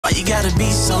you gotta be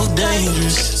so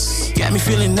dangerous? Got me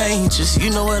feeling anxious,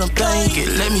 you know what I'm thinking.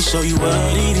 Let me show you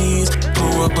what it is.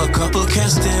 Pour up a couple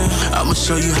cans down, I'ma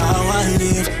show you how I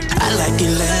live. I like it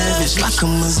lavish, like a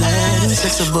Maserati.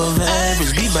 Sex above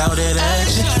average, be bout that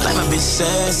action. Like my bitch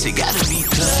sassy, gotta be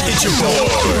classy. It's your boy,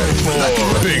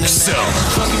 Big Self,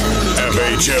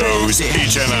 FHO's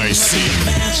HNIC,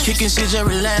 Kicking shit, just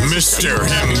relax. Mr.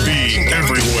 MB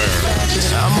everywhere.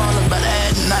 I'm all about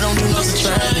that, and I don't do no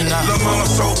subtracting. Love mama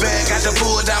so bad, got the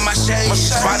pull down my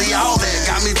shades. Body all that,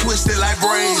 got me twisted like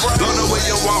braids. Love the way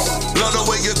you walk, love the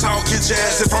way you talk, you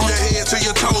jazz it from your head to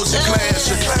your toes, you clash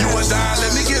it. You a dime,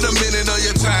 let me get a minute of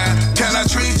your time. Can I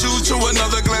treat you to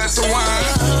another glass of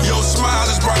wine? Your smile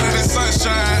is brighter than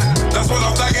sunshine. That's what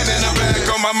I'm thinking in the back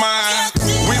of my mind.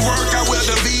 We work out with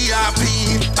the VIP,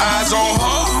 eyes on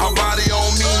her body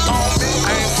on me.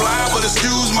 I ain't fly, but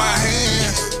excuse my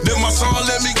hand. Then my song,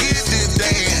 let me get this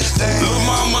dance. Little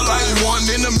mama like one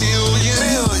in a million.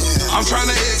 I'm trying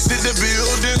to exit the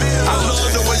building. I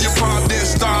love the way you pop, then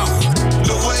stop.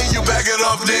 The way you back it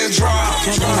up, then drop.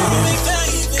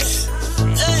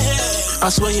 I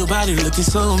swear your body looking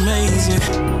so amazing.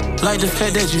 Like the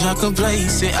fact that you're not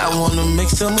complacent. I wanna make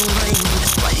some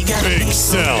arrangements. Why you gotta Big be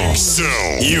so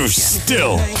Self, you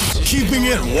still keeping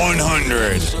it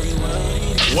 100.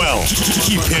 Well,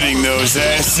 keep hitting those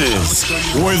asses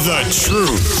with the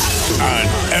truth on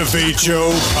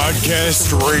FHO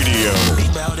Podcast Radio.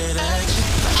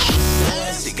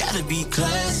 Gotta be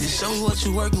classy. Show me what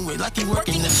you're working with, like you're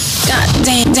working now. God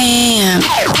damn.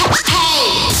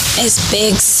 It's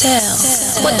Big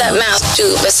Cell. What that mouth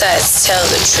do besides tell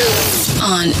the truth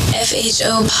on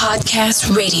FHO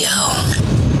Podcast Radio.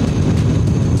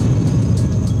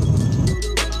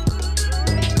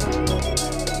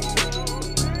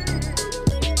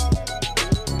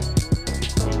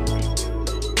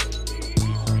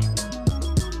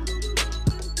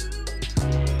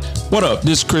 What up?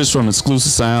 This is Chris from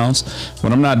Exclusive Sounds.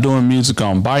 When I'm not doing music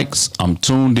on bikes, I'm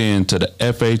tuned in to the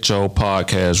FHO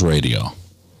Podcast Radio.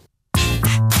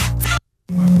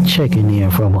 Checking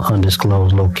in from an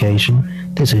undisclosed location,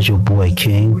 this is your boy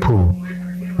King Pooh,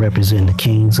 representing the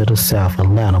Kings of the South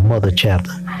Atlanta Mother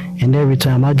Chapter. And every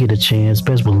time I get a chance,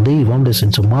 best believe I'm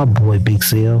listening to my boy Big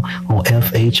Cell on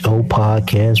FHO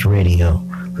Podcast Radio.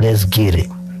 Let's get it.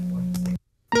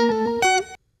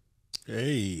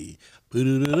 Hey.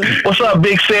 What's up,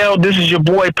 Big Cell? This is your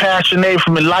boy Passionate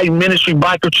from Enlightened Ministry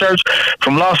Biker Church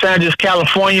from Los Angeles,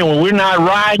 California. When we're not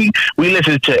riding, we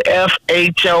listen to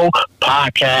FHO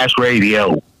Podcast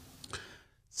Radio.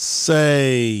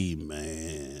 Say,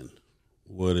 man,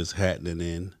 what is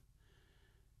happening?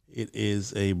 It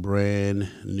is a brand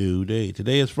new day.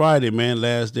 Today is Friday, man.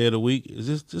 Last day of the week.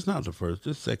 Is this not the first?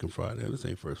 This second Friday. This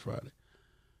ain't first Friday.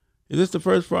 Is this the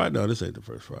first Friday? No, this ain't the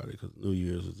first Friday because New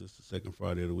Year's is just the second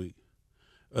Friday of the week.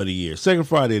 Of the year. Second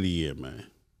Friday of the year, man.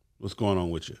 What's going on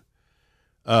with you?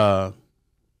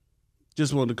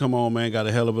 Just wanted to come on, man. Got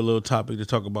a hell of a little topic to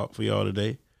talk about for y'all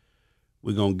today.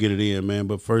 We're going to get it in, man.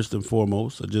 But first and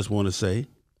foremost, I just want to say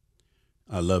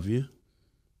I love you.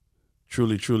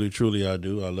 Truly, truly, truly, I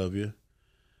do. I love you.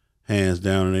 Hands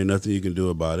down, and ain't nothing you can do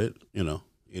about it. You know,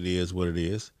 it is what it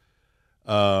is.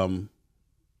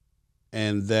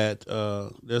 And that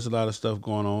there's a lot of stuff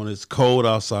going on. It's cold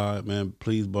outside, man.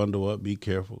 Please bundle up. Be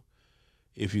careful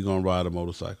if you're going to ride a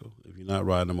motorcycle. If you're not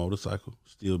riding a motorcycle,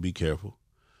 still be careful.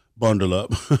 Bundle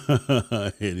up.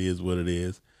 It is what it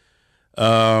is.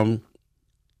 I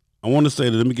want to say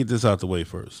that, let me get this out the way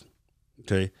first.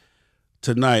 Okay.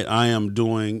 Tonight, I am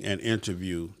doing an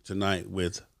interview tonight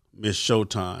with Miss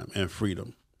Showtime and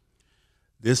Freedom.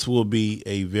 This will be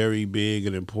a very big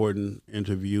and important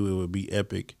interview. It will be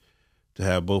epic to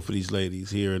have both of these ladies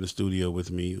here in the studio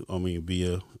with me. I mean,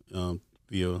 via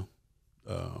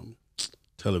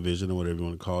television or whatever you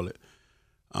want to call it.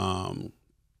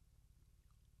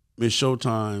 Miss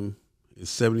Showtime is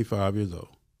 75 years old.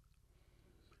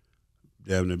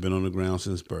 They haven't been on the ground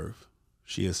since birth.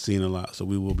 She has seen a lot, so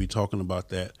we will be talking about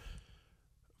that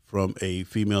from a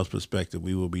female's perspective.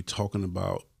 We will be talking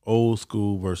about old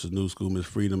school versus new school. Miss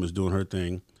Freedom is doing her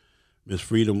thing. Miss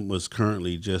Freedom was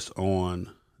currently just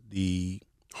on the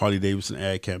Harley Davidson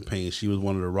ad campaign. She was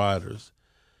one of the riders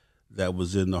that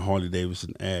was in the Harley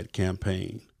Davidson ad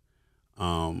campaign.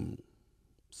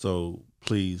 So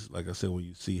please, like I said, when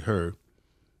you see her,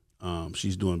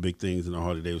 she's doing big things in the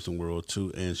Harley Davidson world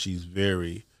too, and she's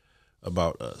very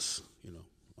about us, you know,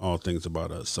 all things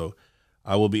about us. So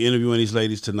I will be interviewing these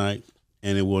ladies tonight,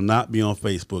 and it will not be on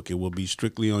Facebook. It will be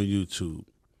strictly on YouTube.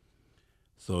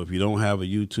 So if you don't have a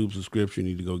YouTube subscription,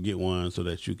 you need to go get one so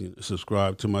that you can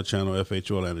subscribe to my channel,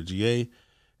 FHO Atlanta GA,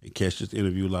 and catch this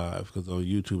interview live, because on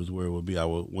YouTube is where it will be.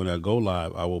 When I go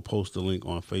live, I will post the link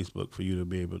on Facebook for you to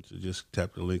be able to just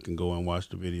tap the link and go and watch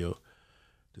the video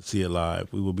to see it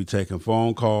live. We will be taking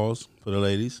phone calls for the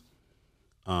ladies,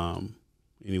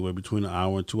 anywhere between an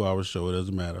hour and 2 hour show. It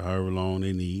doesn't matter, however long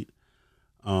they need.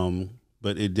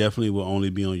 But it definitely will only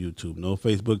be on YouTube. No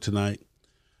Facebook tonight,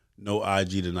 no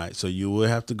IG tonight. So you will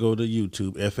have to go to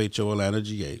YouTube, FHO Atlanta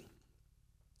GA,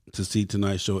 to see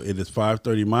tonight's show. It is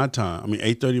 8:30 my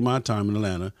time in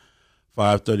Atlanta,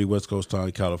 5:30 West Coast time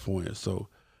in California. So,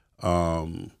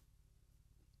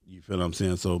 you feel what I'm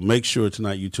saying? So make sure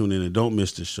tonight you tune in and don't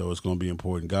miss this show. It's going to be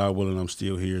important. God willing, I'm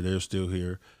still here. They're still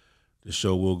here. The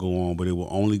show will go on, but it will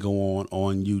only go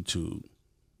on YouTube,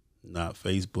 not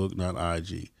Facebook, not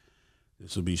IG.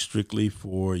 This will be strictly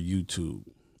for YouTube.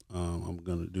 I'm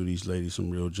going to do these ladies some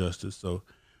real justice. So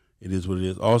it is what it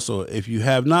is. Also, if you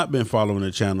have not been following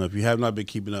the channel, if you have not been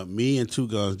keeping up, me and Two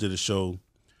Guns did a show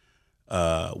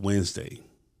Wednesday.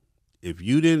 If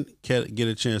you didn't get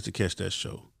a chance to catch that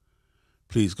show,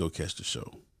 please go catch the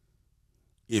show.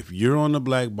 If you're on the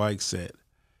Black Bike set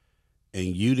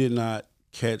and you did not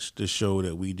catch the show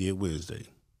that we did Wednesday,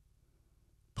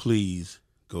 please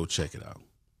go check it out.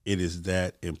 It is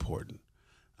that important.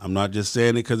 I'm not just saying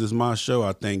it because it's my show.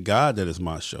 I thank God that it's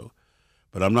my show.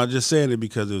 But I'm not just saying it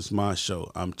because it's my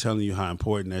show. I'm telling you how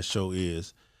important that show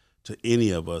is to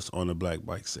any of us on the Black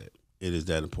Bike set. It is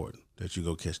that important that you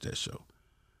go catch that show.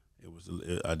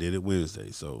 I did it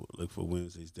Wednesday, so look for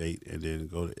Wednesday's date, and then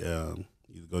go to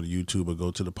either go to YouTube or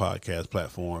go to the podcast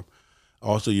platform.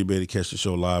 Also, you'll be able to catch the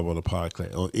show live on the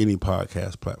podcast or any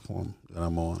podcast platform that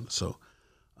I'm on. So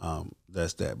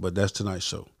that's that. But that's tonight's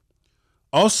show.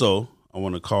 Also, I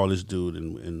want to call this dude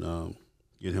and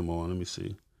get him on. Let me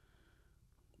see.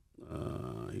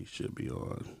 He should be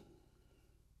on.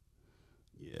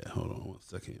 Yeah, hold on 1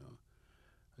 second, y'all.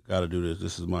 I got to do this.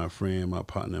 This is my friend, my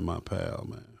partner, my pal,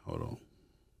 man. Hold on.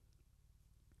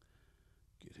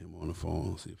 Get him on the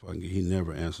phone. See if I can get. He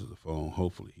never answers the phone.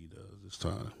 Hopefully he does this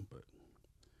time. But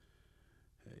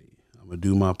hey, I'm gonna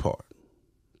do my part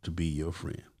to be your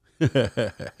friend. Let's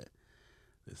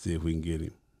see if we can get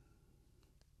him.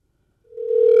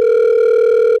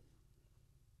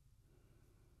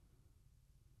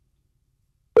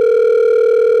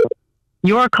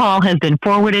 Your call has been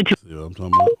forwarded to. See what I'm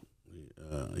talking about?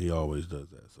 He always does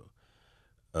that. So,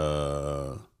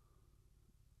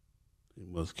 he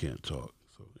must can't talk.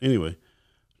 So anyway,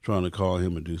 trying to call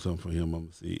him and do something for him. I'm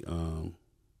gonna see.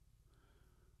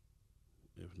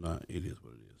 If not, it is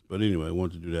what it is. But anyway, I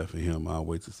want to do that for him. I'll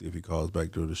wait to see if he calls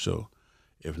back during the show.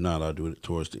 If not, I'll do it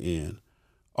towards the end.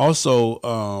 Also,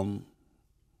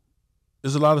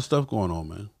 there's a lot of stuff going on,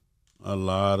 man. A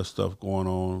lot of stuff going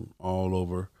on all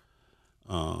over.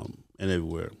 And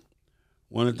everywhere.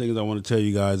 One of the things I want to tell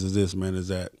you guys is this, man, is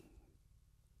that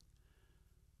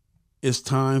it's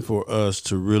time for us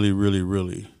to really, really,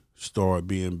 really start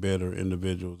being better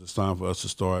individuals. It's time for us to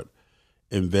start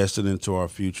investing into our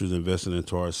futures, investing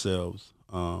into ourselves.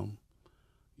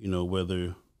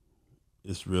 Whether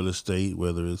it's real estate,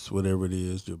 whether it's whatever it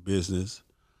is, your business,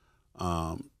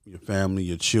 your family,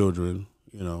 your children,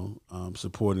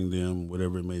 supporting them,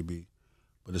 whatever it may be.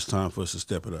 But it's time for us to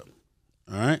step it up.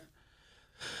 All right.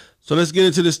 So let's get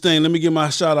into this thing. Let me give my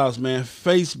shout outs, man.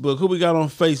 Facebook. Who we got on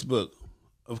Facebook?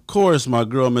 Of course, my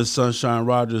girl, Miss Sunshine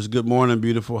Rogers. Good morning,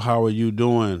 beautiful. How are you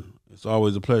doing? It's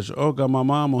always a pleasure. Oh, got my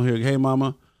mom on here. Hey,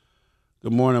 mama.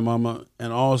 Good morning, mama.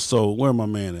 And also, where my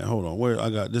man at? Hold on. Where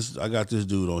I got this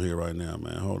dude on here right now,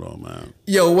 man. Hold on, man.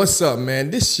 Yo, what's up,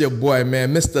 man? This your boy,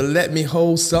 man, Mr. Let Me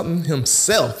Hold Something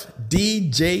himself,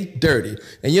 DJ Dirty.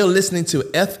 And you're listening to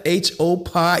FHO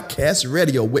Podcast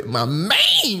Radio with my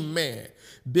main man,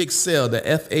 Big Cell, the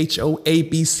FHO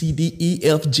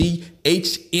ABCDEFGHNIC.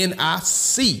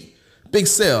 Big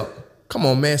Cell, come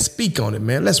on, man. Speak on it,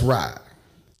 man. Let's ride.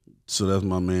 So that's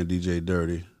my man, DJ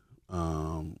Dirty.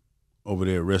 Over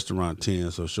there at Restaurant 10,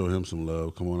 so show him some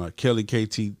love. Come on out. Kelly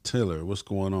KT Taylor, what's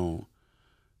going on?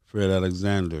 Fred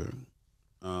Alexander.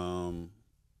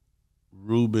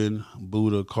 Ruben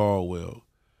Buddha Caldwell.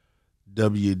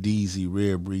 WDZ,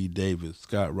 Rare Breed Davis,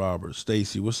 Scott Roberts,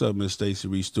 Stacy. What's up, Miss Stacy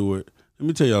Reed Stewart? Let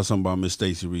me tell y'all something about Miss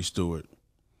Stacy Reed Stewart.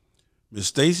 Miss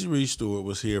Stacy Reed Stewart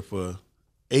was here for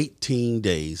 18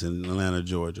 days in Atlanta,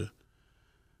 Georgia.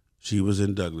 She was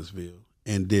in Douglasville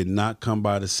and did not come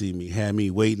by to see me. Had me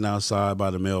waiting outside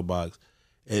by the mailbox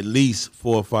at least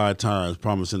 4 or 5 times,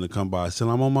 promising to come by. I said,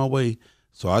 I'm on my way.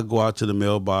 So I go out to the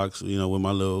mailbox, with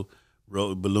my little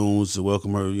balloons to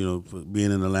welcome her, for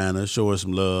being in Atlanta, show her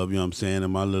some love,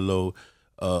 and my little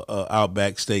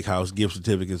Outback Steakhouse gift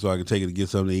certificate so I can take her to get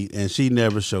something to eat. And she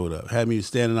never showed up. Had me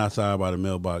standing outside by the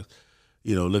mailbox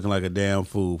looking like a damn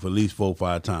fool for at least 4 or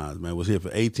 5 times, man. Was here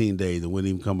for 18 days and wouldn't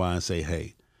even come by and say,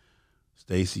 hey,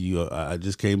 Stacy, I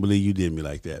just can't believe you did me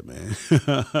like that, man.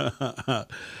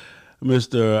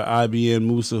 Mr. IBN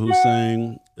Musa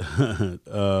Hussein.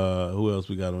 Who else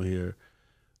we got on here?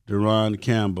 Deron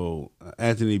Campbell,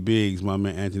 Anthony Biggs, my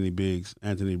man Anthony Biggs,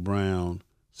 Anthony Brown,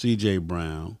 CJ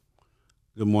Brown.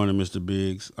 Good morning, Mr.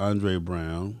 Biggs. Andre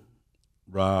Brown,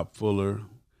 Rob Fuller.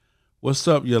 What's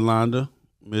up, Yolanda?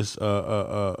 Miss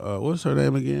what's her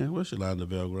name again? What's Yolanda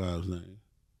Bell Grimes' name?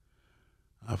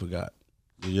 I forgot.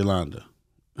 Yolanda.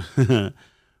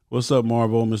 What's up,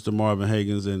 Marvo? Mr. Marvin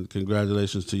Hagens, and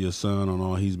congratulations to your son on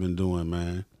all he's been doing,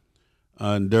 man.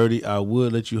 Dirty, I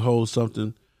would let you hold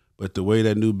something, but the way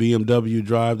that new BMW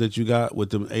drive that you got with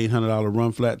them $800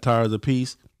 run flat tires a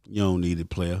piece, you don't need it,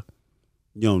 player.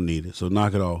 You don't need it, so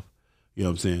knock it off. You know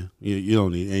what I'm saying? You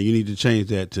don't need it, and you need to change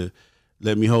that to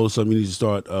let me hold something. You need to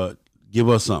start give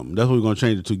us something. That's what we're gonna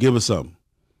change it to. Give us something.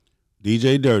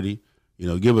 DJ Dirty,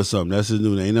 give us something. That's his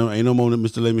new name. Ain't no more than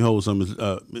Mr. Let Me Hold Something.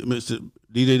 Mr.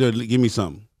 DJ Dirty, give me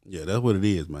something. Yeah, that's what it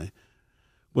is, man.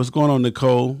 What's going on,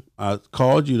 Nicole? I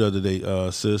called you the other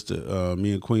day, sister.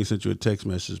 Me and Queen sent you a text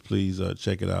message. Please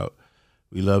check it out.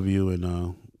 We love you,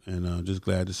 and just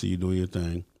glad to see you doing your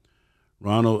thing.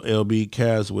 Ronald LB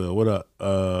Caswell, what up?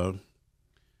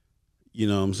 You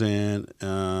know what I'm saying?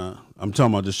 I'm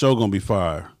talking about the show gonna be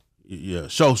fire. Yeah,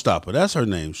 Showstopper. That's her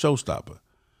name, Showstopper.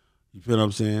 You feel what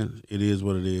I'm saying? It is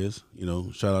what it is.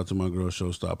 Shout out to my girl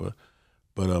Showstopper,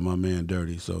 but my man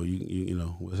Dirty. So you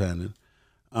know what's happening.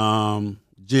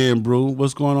 Jen Brew,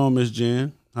 what's going on, Miss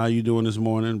Jen? How you doing this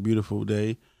morning? Beautiful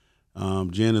day.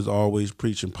 Jen is always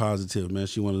preaching positive, man.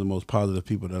 She's one of the most positive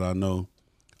people that I know.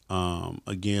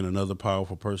 Again, another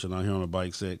powerful person out here on the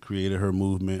bike set, created her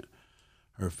movement,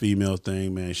 her female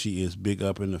thing, man. She is big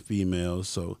up in the females.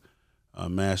 So,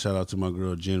 mad shout out to my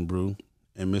girl Jen Brew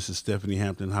and Mrs. Stephanie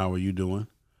Hampton. How are you doing?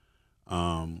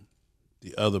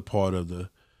 The other part of the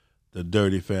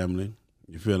Dirty family.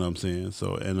 You feel what I'm saying?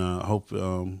 So, and I hope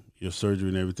your surgery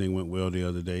and everything went well the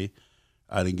other day.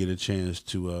 I didn't get a chance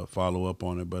to follow up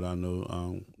on it, but I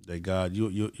know that God,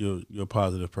 you're a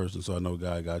positive person, so I know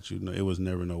God got you. No, it was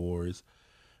never no worries.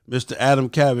 Mr. Adam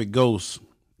Cavitt Ghost,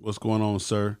 what's going on,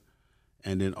 sir?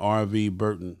 And then RV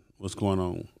Burton, what's going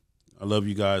on? I love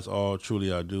you guys all,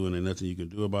 truly I do, and there's nothing you can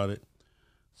do about it.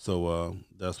 So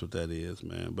that's what that is,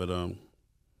 man. But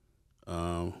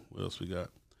what else we got?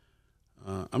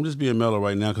 I'm just being mellow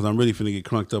right now because I'm really finna get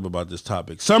crunked up about this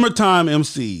topic. Summertime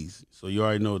MCs. So you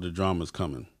already know the drama's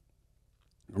coming.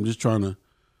 I'm just trying to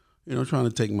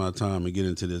take my time and get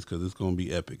into this because it's going to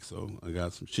be epic. So I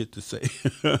got some shit to say.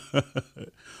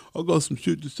 I got some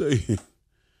shit to say.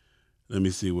 Let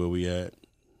me see where we at.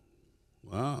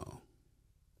 Wow.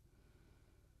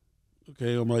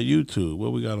 Okay, on my YouTube.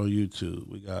 What we got on YouTube?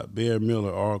 We got Bear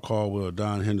Miller, R. Caldwell,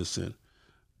 Don Henderson,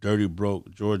 Dirty Broke,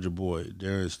 Georgia Boy,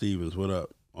 Darren Stevens, what up?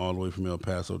 All the way from El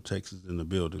Paso, Texas in the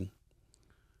building.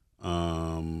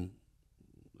 That's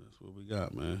what we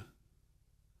got, man.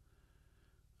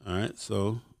 All right,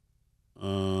 so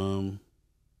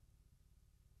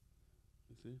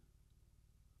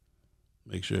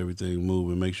make sure everything's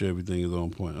moving, make sure everything is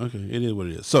on point. Okay, it is what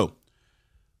it is. So,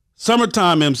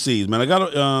 summertime MCs, man. I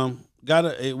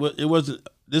it wasn't,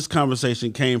 this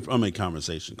conversation came from a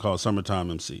conversation called Summertime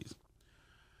MCs.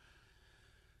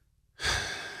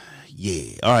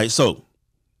 Yeah. All right. So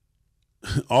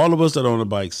all of us that are on the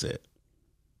bike set,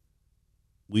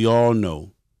 we all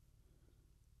know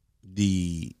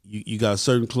you got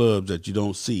certain clubs that you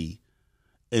don't see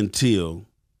until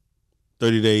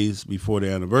 30 days before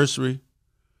the anniversary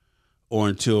or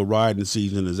until riding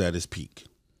season is at its peak.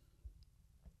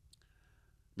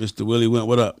 Mr. Willie Went,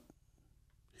 what up?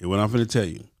 Here's what I'm going to tell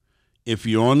you. If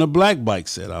you're on the black bike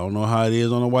set, I don't know how it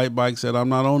is on the white bike set. I'm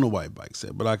not on the white bike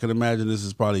set, but I can imagine this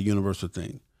is probably a universal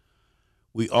thing.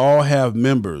 We all have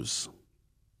members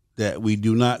that we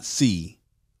do not see.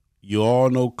 You all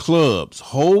know clubs,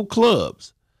 whole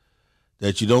clubs,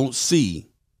 that you don't see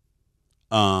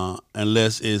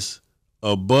unless it's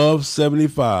above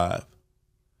 75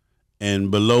 and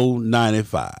below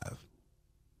 95.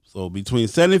 So between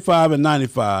 75 and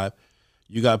 95,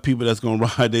 you got people that's going to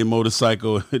ride their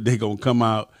motorcycle. They're going to come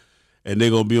out and they're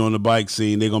going to be on the bike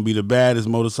scene. They're going to be the baddest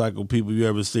motorcycle people you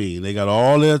ever seen. They got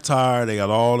all their attire. They got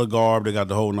all the garb. They got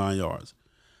the whole 9 yards.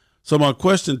 So my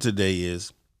question today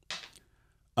is,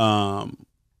 for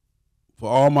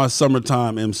all my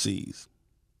summertime MCs,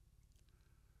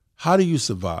 how do you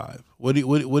survive? What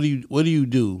do you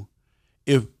do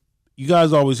if you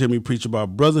guys always hear me preach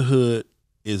about brotherhood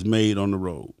is made on the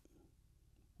road?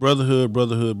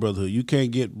 Brotherhood. You can't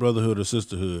get brotherhood or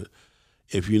sisterhood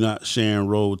if you're not sharing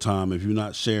road time, if you're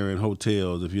not sharing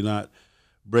hotels, if you're not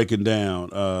breaking down,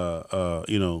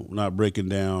 not breaking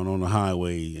down on the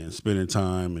highway and spending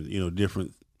time in,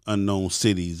 different unknown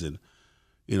cities and,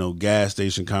 gas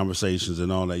station conversations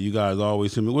and all that. You guys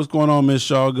always tell me, what's going on, Miss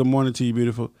Shaw? Good morning to you,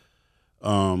 beautiful.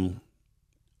 For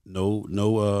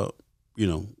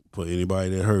anybody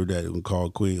that heard that and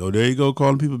called Queen. Oh, there you go,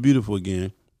 calling people beautiful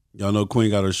again. Y'all know Queen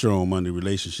got her show on Monday,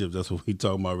 relationships. That's what we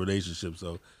talking about, relationships.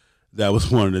 So that was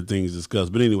one of the things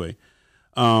discussed. But anyway,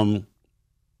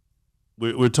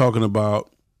 we're talking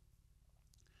about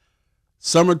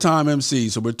summertime MC.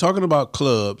 So we're talking about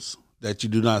clubs that you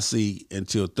do not see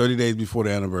until 30 days before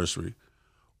the anniversary,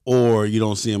 or you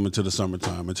don't see them until the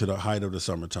summertime, until the height of the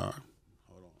summertime.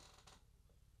 Hold on.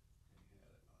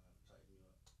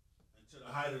 Until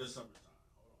the height of the summertime.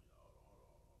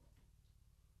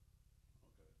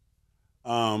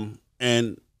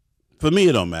 And for me,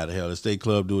 it don't matter. Hell, the state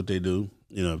club do what they do.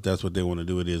 If that's what they want to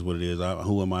do, it is what it is.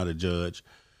 Who am I to judge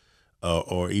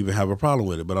or even have a problem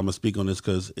with it? But I'm gonna speak on this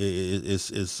because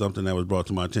it's something that was brought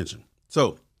to my attention.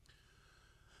 So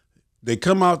they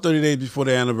come out 30 days before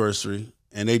the anniversary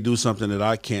and they do something that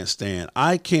I can't stand.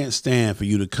 I can't stand for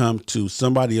you to come to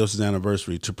somebody else's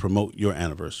anniversary to promote your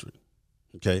anniversary.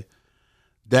 Okay,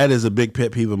 that is a big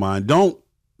pet peeve of mine. Don't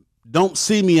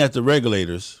see me at the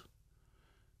regulators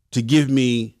to give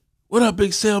me, what up,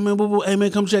 Big Sale, man? Hey,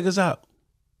 man, come check us out.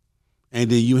 And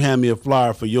then you hand me a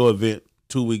flyer for your event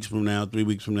 2 weeks from now, 3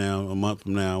 weeks from now, a month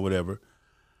from now, whatever.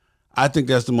 I think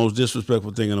that's the most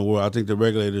disrespectful thing in the world. I think the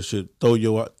regulators should throw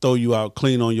you out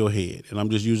clean on your head. And I'm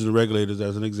just using the regulators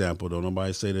as an example. Don't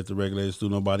nobody say that the regulators threw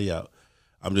nobody out.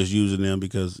 I'm just using them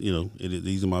because,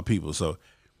 these are my people. So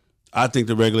I think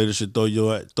the regulators should throw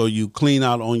you clean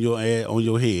out on your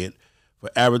head for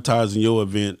advertising your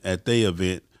event at their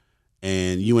event,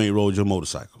 and you ain't rode your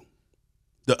motorcycle.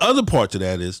 The other part to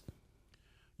that is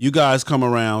you guys come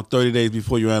around 30 days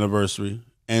before your anniversary,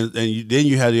 and then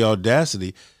you have the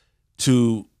audacity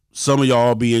to, some of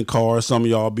y'all be in cars, some of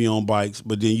y'all be on bikes,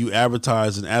 but then you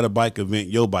advertise and at a bike event,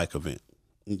 your bike event.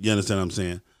 You understand what I'm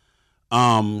saying?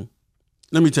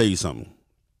 Let me tell you something.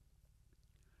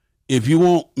 If you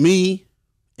want me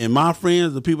and my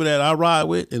friends, the people that I ride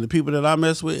with and the people that I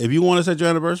mess with, if you want us at your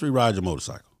anniversary, ride your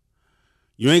motorcycle.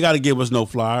 You ain't got to give us no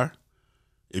flyer.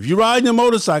 If you ride your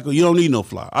motorcycle, you don't need no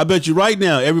flyer. I bet you right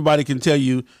now everybody can tell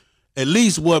you at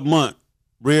least what month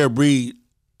Rare Breed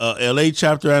LA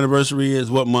chapter anniversary is,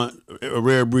 what month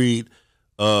Rare Breed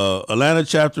Atlanta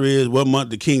chapter is, what month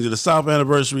the Kings of the South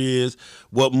anniversary is,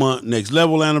 what month Next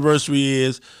Level anniversary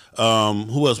is.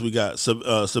 Who else we got?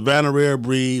 Savannah Rare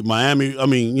Breed, Miami.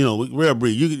 Rare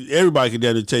Breed. Everybody can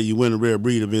definitely tell you when the Rare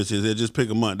Breed events is. They just pick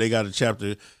a month. They got a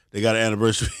chapter. They got an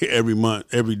anniversary every month,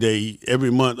 every day, every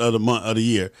month of the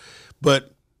year.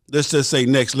 But let's just say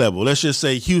Next Level. Let's just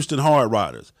say Houston Hard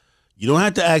Riders. You don't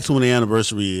have to ask when the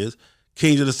anniversary is.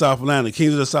 Kings of the South Atlanta,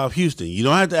 Kings of the South Houston. You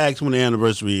don't have to ask when the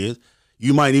anniversary is.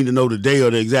 You might need to know the day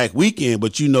or the exact weekend,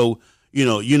 but you know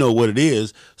what it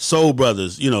is. Soul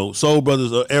Brothers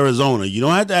of Arizona. You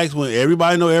don't have to ask when.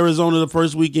 Everybody know Arizona the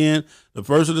first weekend, the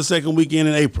first or the second weekend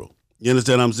in April. You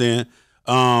understand what I'm saying?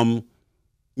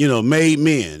 Made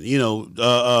Men,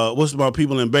 what's about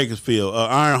people in Bakersfield,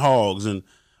 Iron Hogs and,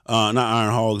 not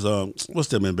Iron Hogs, what's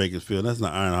them in Bakersfield? That's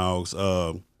not Iron Hogs.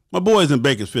 My boys in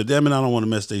Bakersfield, damn it, I don't want to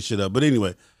mess their shit up. But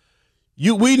anyway,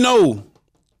 we know,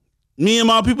 me and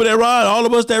my people that ride, all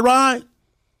of us that ride,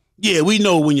 yeah, we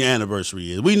know when your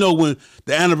anniversary is. We know when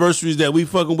the anniversaries that we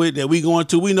fucking with, that we going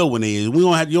to, we know when they is. You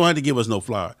don't have to give us no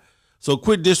flyer. So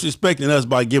quit disrespecting us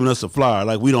by giving us a flyer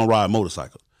like we don't ride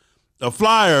motorcycles. A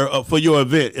flyer for your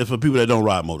event is for people that don't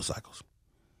ride motorcycles.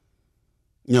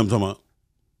 You know what I'm talking about?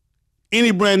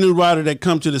 Any brand new rider that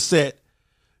come to the set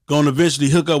going to eventually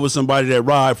hook up with somebody that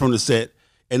ride from the set,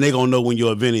 and they're going to know when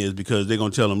your event is because they're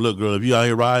going to tell them, look, girl, if you out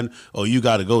here riding, you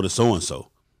got to go to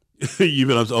so-and-so. You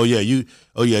know what I'm saying?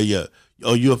 Oh,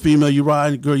 you a female, you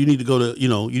riding? Girl, you need to go to,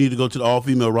 the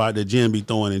all-female ride that Jen be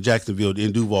throwing in Jacksonville,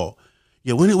 in Duval.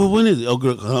 Yeah, when is it? Oh,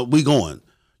 girl, we going.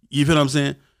 You feel what I'm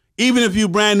saying? Even if you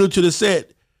brand new to the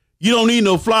set, you don't need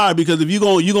no flyer because if you're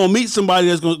gonna meet somebody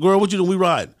that's going, girl, what you doing? We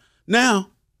riding. Now,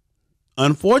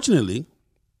 unfortunately,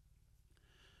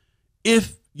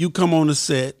 if you come on the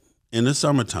set in the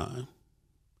summertime,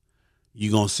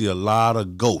 you're gonna see a lot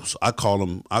of ghosts. I call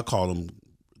them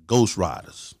ghost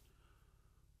riders.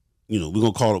 We're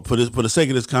gonna call it, for the sake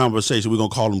of this conversation, we're gonna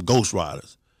call them ghost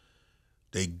riders.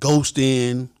 They ghost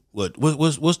in.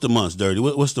 What's the months, Dirty?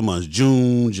 What's the months?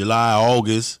 June, July,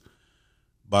 August.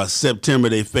 By September,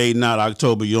 they fading out.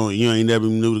 October, you ain't never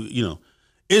knew.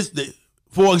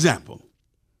 For example,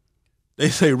 They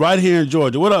say right here in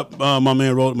Georgia. What up, my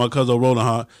man, my cousin Roland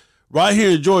Hart? Right here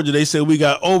in Georgia, they said we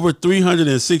got over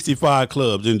 365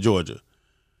 clubs in Georgia.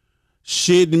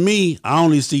 Shitting me, I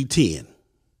only see 10.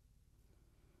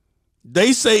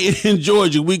 They say in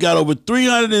Georgia, we got over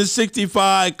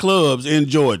 365 clubs in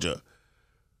Georgia.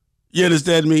 You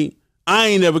understand me? I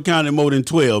ain't never counted more than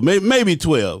 12, maybe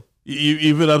 12.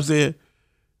 You feel what I'm saying?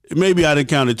 Maybe I done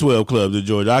counted 12 clubs in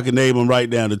Georgia. I can name them right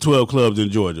down to 12 clubs in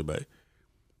Georgia, babe.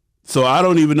 So I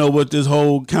don't even know what this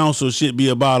whole council shit be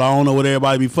about. I don't know what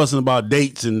everybody be fussing about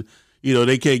dates and, you know,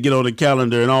 they can't get on the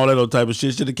calendar and all that other type of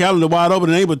shit. Shit, the calendar wide open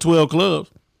and ain't but 12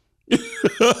 clubs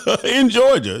in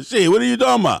Georgia. Shit, what are you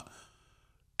talking about?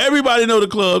 Everybody know the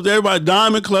clubs. Everybody,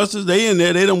 Diamond Clusters, they in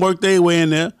there. They done work their way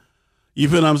in there. You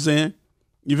feel what I'm saying?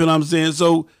 You feel what I'm saying?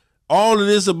 So all of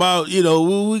this about, you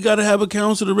know, we got to have a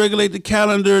council to regulate the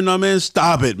calendar. No, man,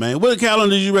 stop it, man. What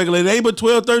calendars you regulate? It ain't but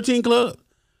 12, 13 clubs.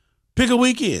 Pick a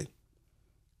weekend.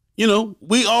 You know,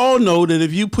 we all know that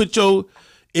if you put your,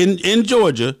 in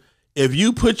Georgia, if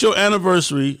you put your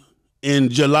anniversary in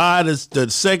July, the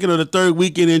second or the third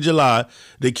weekend in July,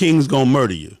 the Kings going to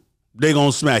murder you. They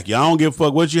going to smack you. I don't give a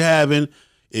fuck what you having.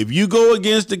 If you go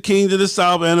against the Kings of the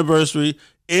South anniversary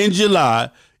in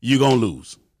July, you're going to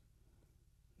lose.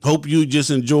 Hope you just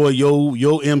enjoy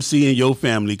your MC and your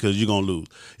family because you're going to lose.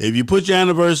 If you put your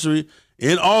anniversary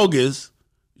in August,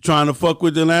 trying to fuck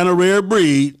with the Atlanta Rare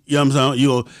Breed, you know what I'm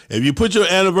saying? If you put your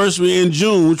anniversary in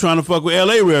June trying to fuck with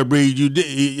LA Rare Breed,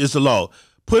 it's a loss.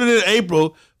 Put it in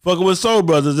April, fucking with Soul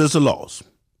Brothers, it's a loss.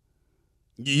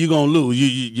 You're going to lose.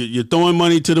 You're throwing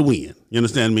money to the wind. You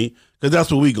understand me? Because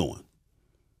that's where we going.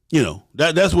 You know,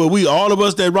 that's where we, all of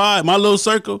us that ride, my little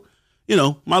circle, you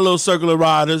know, my little circle of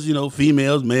riders, you know,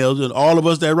 females, males, and all of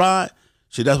us that ride,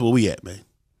 shit, that's where we at, man.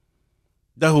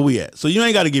 That's where we at. So you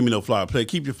ain't got to give me no flyer. Play,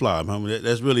 keep your flyer, man.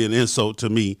 That's really an insult to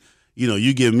me. You know,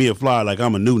 you give me a flyer like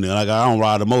I'm a new nigga, like I don't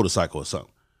ride a motorcycle or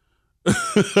something.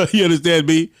 You understand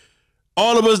me?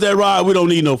 All of us that ride, we don't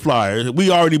need no flyer. We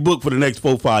already booked for the next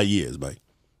 4-5 years, man.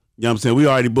 You know what I'm saying? We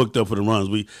already booked up for the runs.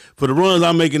 For the runs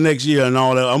I'm making next year and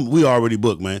all that, we already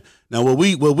booked, man. Now what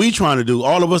we trying to do,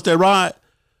 all of us that ride,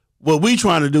 what we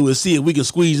trying to do is see if we can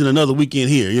squeeze in another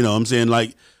weekend here. You know what I'm saying?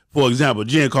 Like, for example,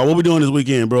 Jen called, what we doing this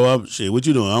weekend, bro? Shit, what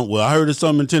you doing? Well, I heard of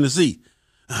something in Tennessee.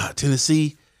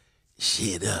 Tennessee?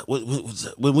 Shit,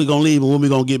 when we gonna leave and when we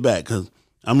gonna get back? Because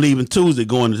I'm leaving Tuesday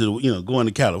going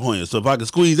to California. So if I can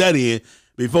squeeze that in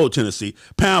before Tennessee,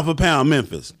 pound for pound,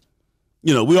 Memphis.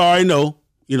 You know, we already know,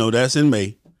 you know, that's in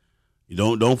May. You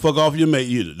don't fuck off your mate.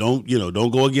 You don't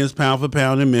go against pound for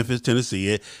pound in Memphis,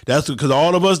 Tennessee. That's because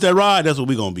all of us that ride, that's what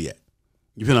we gonna be at.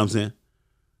 You feel what I'm saying?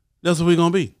 That's what we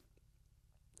gonna be.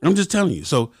 I'm just telling you.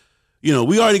 So, you know,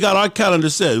 we already got our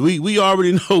calendar set. We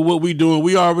already know what we doing.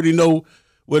 We already know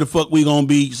where the fuck we gonna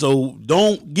be. So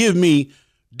don't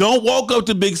walk up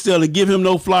to Big Cell and give him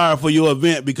no flyer for your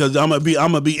event because I'm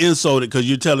gonna be insulted because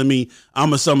you're telling me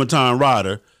I'm a summertime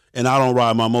rider and I don't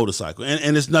ride my motorcycle.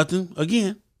 And it's nothing,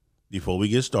 again, before we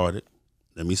get started,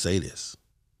 let me say this.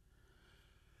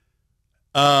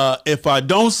 If I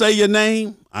don't say your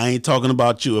name, I ain't talking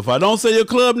about you. If I don't say your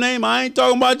club name, I ain't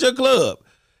talking about your club.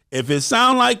 If it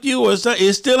sound like you, or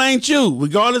it still ain't you,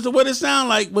 regardless of what it sound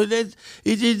like. But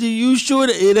you sure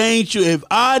that it ain't you? If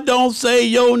I don't say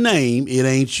your name, it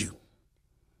ain't you.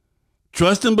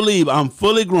 Trust and believe I'm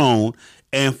fully grown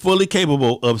and fully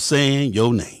capable of saying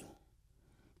your name.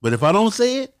 But if I don't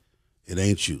say it, it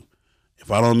ain't you. If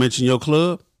I don't mention your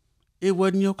club, it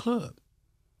wasn't your club.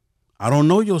 I don't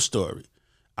know your story.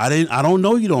 I don't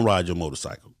know you don't ride your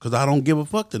motorcycle because I don't give a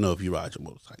fuck to know if you ride your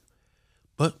motorcycle.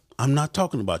 But I'm not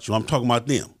talking about you. I'm talking about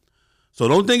them. So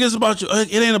don't think it's about you.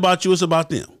 It ain't about you. It's about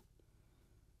them.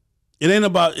 It ain't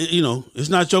about, you know, it's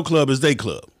not your club. It's their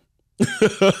club.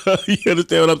 You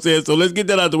understand what I'm saying? So let's get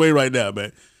that out the way right now,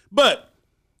 man. But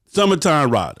summertime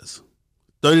riders,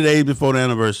 30 days before the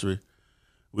anniversary,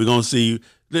 we're going to see you.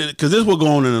 Because this will go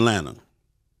on in Atlanta.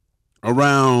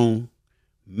 Around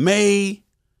May,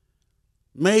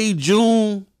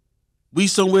 June, we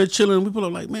somewhere chilling. We pull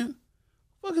up like, man,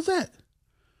 what the fuck is that?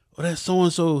 Oh, that's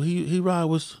so-and-so. He ride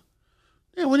with,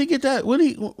 yeah, when he get that,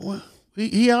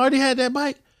 he already had that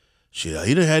bike? Shit,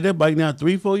 he done had that bike now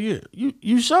 3-4 years.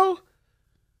 You sure?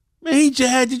 Man, he just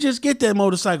had to just get that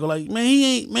motorcycle. Like, man,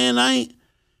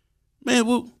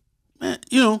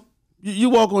 you know, you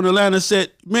walk on Atlanta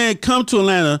set, man, come to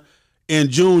Atlanta in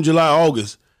June, July,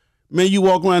 August. Man, you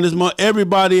walk around this month,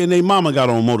 everybody and their mama got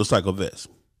on motorcycle vests.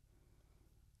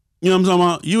 You know what I'm talking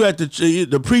about? You at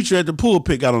the preacher at the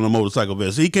pulpit got on a motorcycle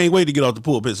vest. So he can't wait to get off the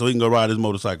pulpit so he can go ride his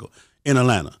motorcycle in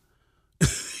Atlanta.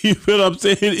 You feel what I'm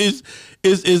saying?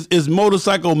 It's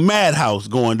motorcycle madhouse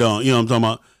going down. You know what I'm talking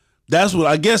about? That's what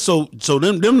I guess. So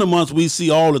them the months we see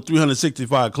all the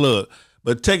 365 clubs,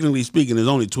 but technically speaking, there's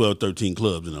only 12, 13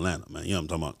 clubs in Atlanta, man. You know what I'm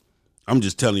talking about? I'm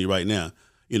just telling you right now.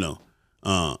 It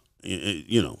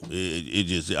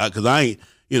just because I ain't.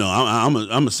 I'm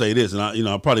gonna say this, and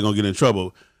I'm probably gonna get in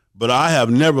trouble, but I have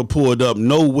never pulled up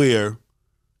nowhere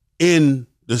in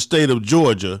the state of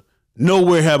Georgia.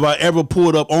 Nowhere have I ever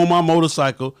pulled up on my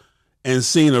motorcycle and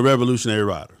seen a Revolutionary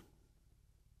Rider.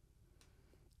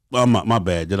 Well, my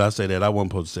bad. Did I say that? I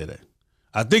wasn't supposed to say that.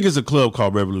 I think it's a club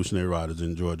called Revolutionary Riders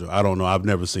in Georgia. I don't know. I've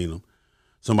never seen them.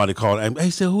 Somebody called and hey,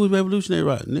 said, who is Revolutionary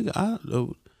Riders? Nigga, I don't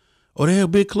know. Oh, they're a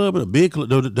big club and a big club.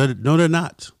 No, they're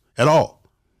not at all.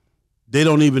 They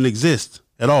don't even exist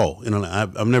at all.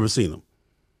 I've never seen them.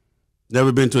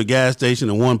 Never been to a gas station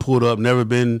and one pulled up. Never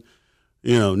been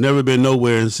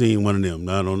nowhere and seen one of them.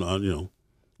 I don't know.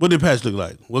 What did patch look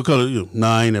like? What color?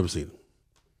 Nah, I ain't never seen them.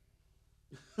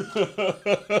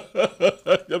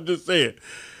 I'm just saying.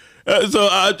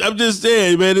 I'm just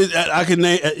saying, man. I can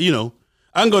name.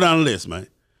 I can go down the list, man.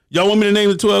 Y'all want me to name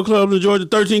the 12 clubs in Georgia,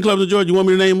 13 clubs in Georgia? You want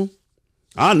me to name them?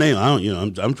 I'll name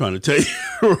them. I'm trying to tell you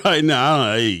right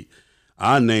now.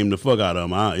 I name the fuck out of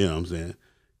them. You know what I'm saying?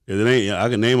 Because it ain't. I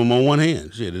can name them on one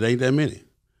hand. Shit, it ain't that many.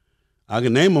 I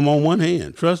can name them on one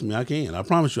hand. Trust me, I can. I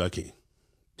promise you, I can.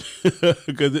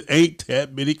 Because it ain't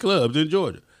that many clubs in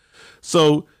Georgia.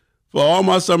 So for all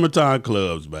my summertime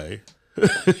clubs, man,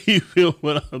 you feel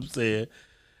what I'm saying?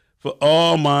 For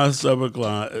all my summer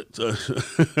clients,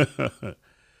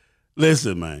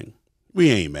 listen, man, we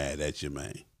ain't mad at you,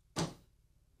 man.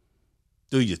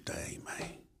 Do your thing, man.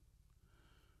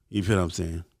 You feel what I'm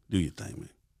saying? Do your thing, man.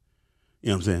 You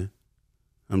know what I'm saying?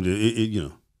 I'm just, you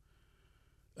know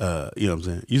what I'm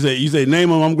saying? You say, name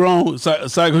them, I'm grown.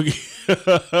 Psycho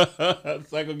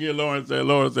Gear Lawrence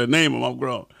said, name them, I'm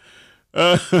grown.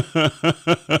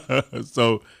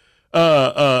 So,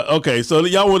 okay, so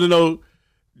y'all want to know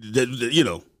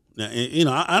that,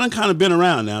 I done kind of been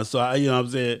around now, so I, what I'm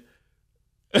saying,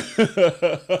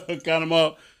 kind of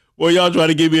up. Well, y'all try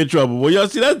to get me in trouble. Well, y'all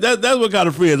see that's what kind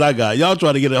of friends I got. Y'all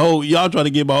try to get my whole.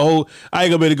 I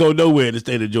ain't gonna be able to go nowhere in the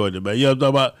state of Georgia, man. You know what I'm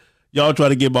talking about? Y'all try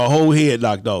to get my whole head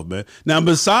knocked off, man. Now,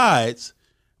 besides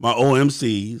my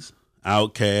OMCs,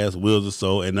 Outcast, Wheels of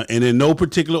Soul, and in no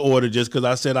particular order, just because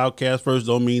I said Outcast first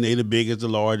don't mean they the biggest, the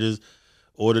largest,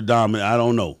 or the dominant. I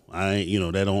don't know. I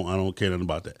don't care nothing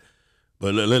about that.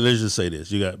 But let's just say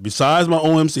this: you got besides my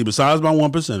OMC, besides my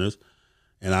 1%ers.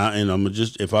 And I'm gonna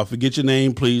just, if I forget your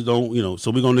name, please don't, so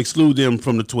we're gonna exclude them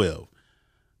from the 12.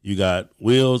 You got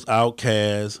Wheels,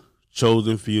 Outcast,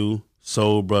 Chosen Few,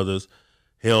 Soul Brothers,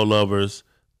 Hell Lovers,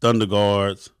 Thunder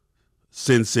Guards,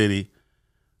 Sin City.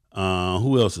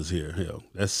 Who else is here? Hell,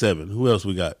 that's 7. Who else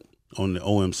we got on the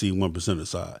OMC 1%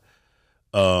 side?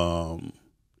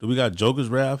 Do we got Joker's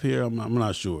Wrath here? I'm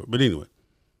not sure. But anyway,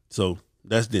 so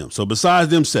that's them. So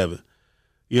besides them 7,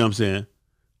 you know what I'm saying?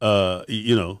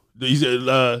 You said,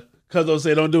 Cuzzo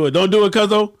say don't do it. Don't do it,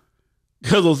 Cuzzo.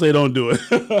 Cuzzo say don't do it.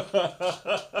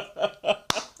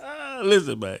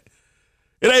 Listen, man.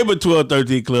 It ain't but 12,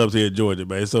 13 clubs here in Georgia,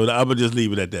 man. So I'm going to just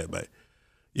leave it at that, man.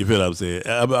 You feel what I'm saying?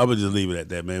 I'm going to just leave it at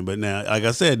that, man. But now, like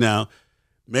I said,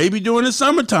 maybe during the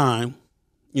summertime,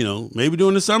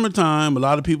 a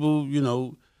lot of people,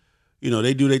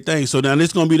 they do their thing. So now this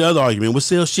is going to be the other argument. Well,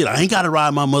 sell shit. I ain't got to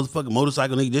ride my motherfucking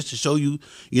motorcycle, nigga, just to show you,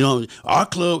 our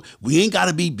club, we ain't got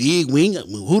to be big.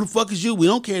 Who the fuck is you? We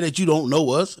don't care that you don't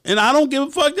know us. And I don't give a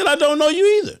fuck that I don't know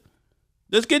you either.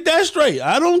 Let's get that straight.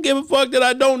 I don't give a fuck that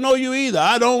I don't know you either.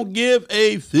 I don't give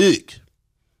a fuck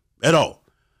at all.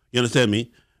 You understand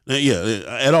me? Yeah,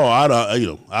 at all.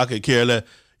 I could care that,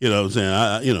 you know what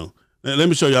I'm saying? Let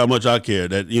me show you how much I care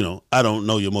that, I don't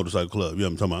know your motorcycle club. You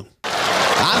know what I'm talking about?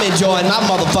 I'm enjoying my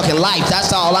motherfucking life.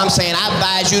 That's all I'm saying. I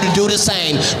advise you to do the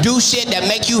same. Do shit that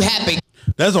make you happy.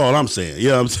 That's all I'm saying. You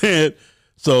know what I'm saying?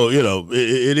 So,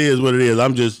 it is what it is.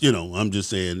 I'm just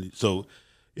saying. So,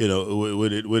 when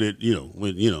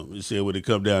it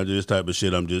come down to this type of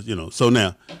shit, I'm just, So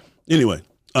now, anyway,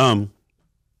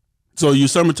 so you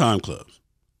summertime clubs.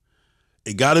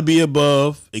 It got to be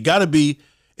above. It got to be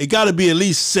at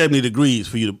least 70 degrees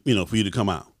for you to come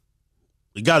out.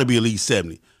 It got to be at least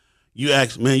 70. You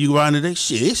ask, man, you riding today?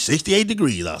 Shit, it's 68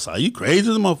 degrees outside. You crazy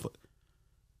as a motherfucker.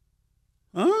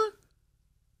 Huh?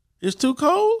 It's too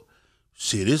cold?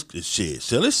 Shit, it's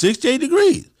 68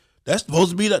 degrees. That's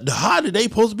supposed to be the high today,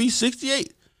 supposed to be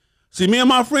 68. See, me and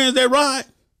my friends that ride,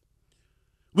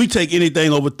 we take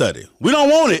anything over 30. We don't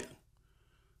want it,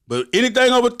 but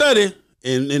anything over 30,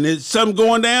 and it's something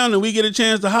going down, and we get a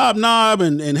chance to hobnob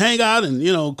and hang out and,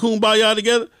 kumbaya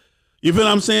together. You feel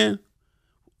what I'm saying?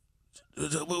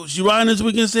 She riding this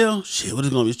weekend sale? Shit, what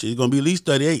is it gonna be? It's gonna be at least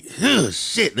 38.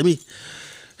 Shit,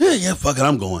 yeah, fuck it,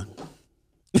 I'm going.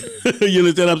 You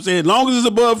understand what I'm saying? As long as it's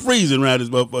above freezing around this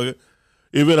motherfucker.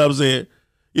 You know what I'm saying?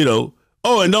 You know.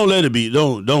 Oh, and don't let it be.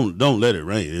 Don't let it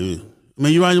rain. I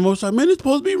mean, you riding your motorcycle, man, it's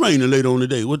supposed to be raining later on the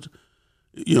day. What time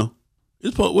is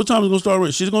it gonna start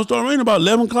raining? She's gonna start raining about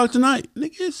 11 o'clock tonight.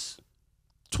 Nigga, it's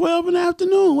 12 in the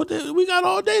afternoon. We got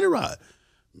all day to ride.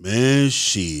 Man,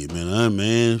 shit,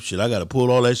 I gotta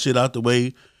pull all that shit out the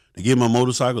way to get my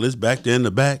motorcycle. It's back there in the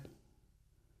back.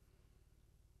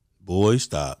 Boy,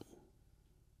 stop.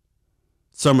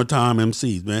 Summertime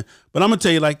MCs, man. But I'm gonna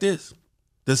tell you like this: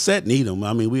 the set need them.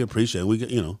 I mean, we appreciate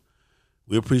it.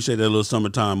 We appreciate that little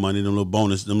summertime money, them little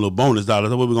bonus dollars.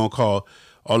 That's what we're gonna call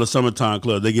all the summertime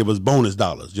clubs. They give us bonus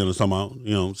dollars. You know what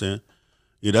I'm saying?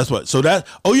 Yeah, that's what. So that.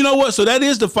 Oh, you know what? So that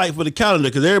is the fight for the calendar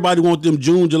because everybody wants them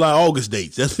June, July, August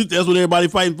dates. That's what everybody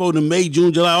fighting for. The May,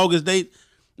 June, July, August date.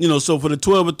 So for the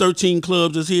 12 or 13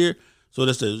 clubs that's here. So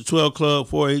that's the 12 club,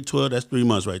 4, 8, 12. That's 3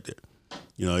 months right there.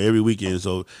 Every weekend.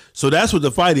 So that's what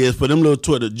the fight is for them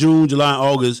little the June, July,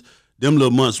 August, them little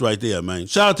months right there, man.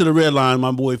 Shout out to the Red Line,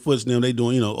 my boy Foots and them. They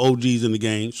doing, OGs in the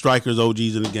game, strikers,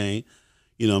 OGs in the game.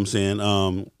 You know what I'm saying?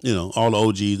 All the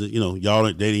OGs,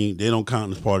 y'all, they don't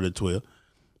count as part of the 12.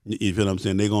 You feel what I'm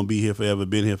saying? They're going to be here forever,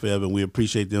 been here forever, and we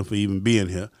appreciate them for even being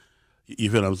here.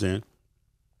 You feel what I'm saying?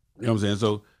 You know what I'm saying?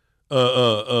 So,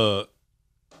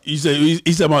 he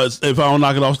said about if I don't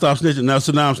knock it off, stop snitching.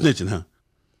 So now I'm snitching, huh?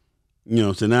 You know what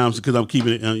I'm saying? Now because I'm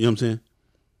keeping it, you know what I'm saying?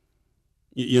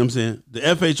 You know what I'm saying? The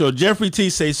FHO, Jeffrey T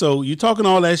say, so you talking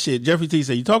all that shit. Jeffrey T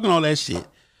say, you talking all that shit.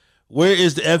 Where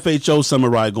is the FHO summer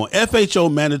ride going?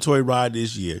 FHO mandatory ride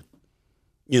this year.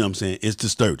 You know what I'm saying? It's to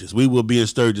Sturgis. We will be in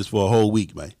Sturgis for a whole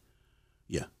week, man.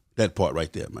 Yeah, that part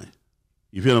right there, man.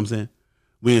 You feel what I'm saying?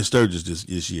 We in Sturgis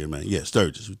this year, man. Yeah,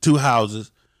 Sturgis. 2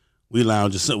 houses. We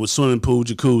lounge with swimming pool,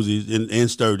 jacuzzis in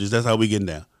Sturgis. That's how we getting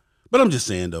down. But I'm just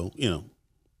saying, though,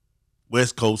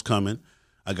 West Coast coming.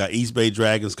 I got East Bay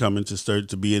Dragons coming to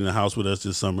Sturgis to be in the house with us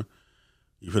this summer.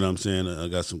 You feel what I'm saying? I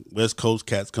got some West Coast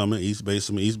cats coming,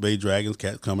 some East Bay Dragons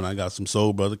cats coming. I got some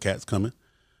Soul Brother cats coming,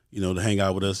 to hang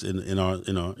out with us in our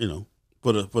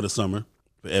for the summer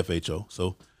for FHO.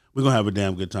 So we're gonna have a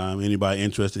damn good time. Anybody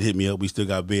interested, hit me up. We still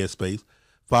got bed space.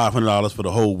 $500 for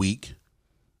the whole week.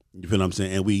 You feel what I'm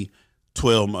saying? And we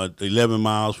 11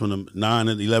 miles from the 9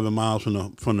 and 11 miles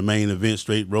from the main event,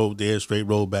 straight road there, straight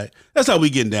road back. That's how we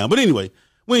getting down. But anyway,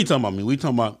 we ain't talking about me. We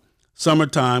talking about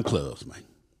summertime clubs, man.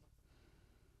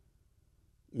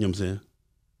 You know what I'm saying?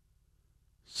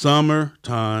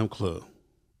 Summertime club.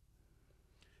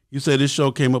 You say this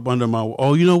show came up under my,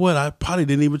 oh, you know what? I probably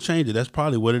didn't even change it. That's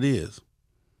probably what it is.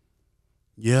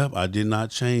 Yep, I did not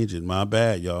change it. My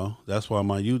bad, y'all. That's why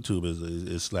my YouTube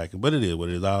is slacking. But it is what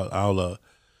it is. I'll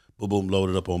boom, load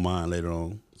it up on mine later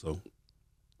on. So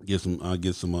I'll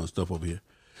get some stuff over here.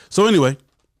 So anyway,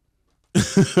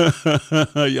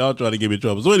 y'all trying to get me in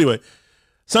trouble. So anyway,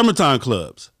 summertime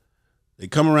clubs. They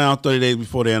come around 30 days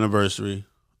before the anniversary.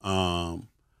 And,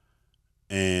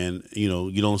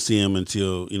 you don't see them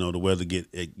until, the weather you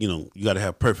got to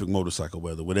have perfect motorcycle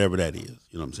weather, whatever that is.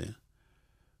 You know what I'm saying?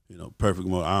 Perfect.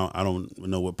 I don't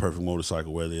know what perfect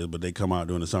motorcycle weather is, but they come out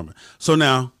during the summer. So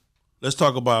now let's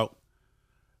talk about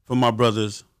for my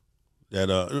brothers that,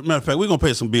 matter of fact, we're going to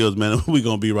pay some bills, man. We're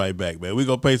going to be right back, man. We're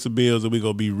going to pay some bills and we're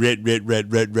going to be right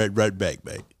back,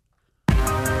 man.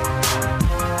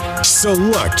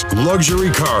 Select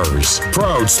Luxury Cars,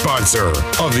 proud sponsor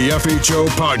of the FHO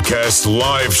Podcast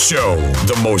Live Show.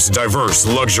 The most diverse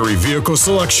luxury vehicle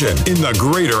selection in the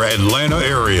greater Atlanta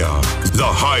area. The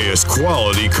highest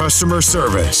quality customer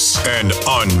service and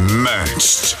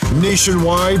unmatched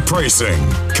nationwide pricing.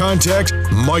 Contact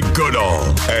Mike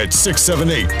Goodall at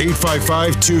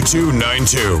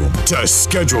 678-855-2292 to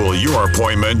schedule your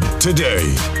appointment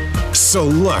today.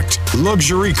 Select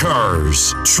Luxury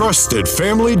Cars, trusted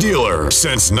family dealer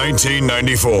since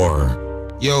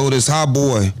 1994. Yo, this hot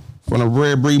boy from the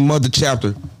Red Breed Mother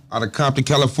Chapter out of Compton,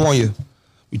 California.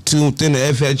 We tuned in to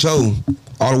FHO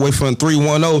all the way from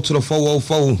 310 to the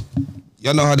 404.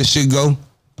 Y'all know how this shit go.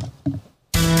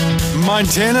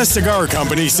 Montana Cigar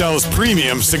Company sells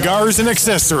premium cigars and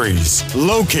accessories.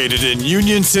 Located in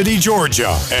Union City,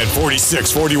 Georgia at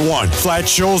 4641 Flat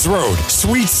Shoals Road,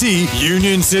 Suite C,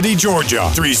 Union City, Georgia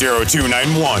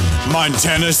 30291.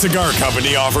 Montana Cigar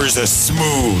Company offers a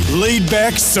smooth,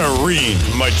 laid-back, serene,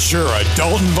 mature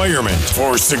adult environment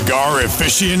for cigar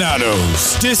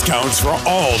aficionados. Discounts for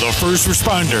all the first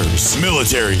responders,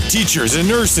 military, teachers, and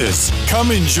nurses.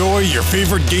 Come enjoy your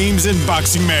favorite games and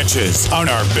boxing matches on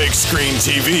our big screen screen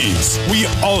TVs, we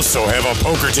also have a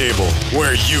poker table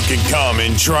where you can come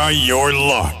and try your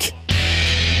luck.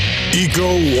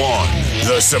 Eco One,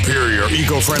 the superior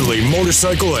eco-friendly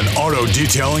motorcycle and auto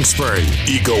detailing spray.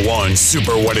 Eco One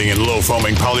super wetting and low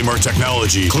foaming polymer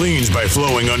technology cleans by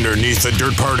flowing underneath the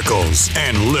dirt particles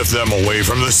and lift them away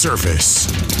from the surface.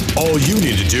 All you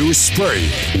need to do is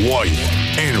spray, wipe,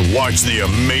 and watch the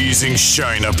amazing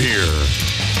shine appear.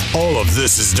 All of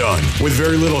this is done with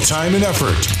very little time and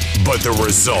effort, but the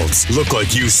results look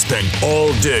like you spent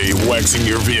all day waxing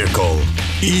your vehicle.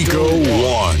 Eco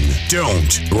One.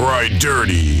 Don't ride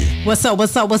dirty. What's up?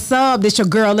 This your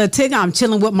girl, Lil Tigger. I'm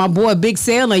chilling with my boy, Big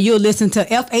Sale, and you're listening to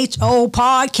FHO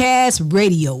Podcast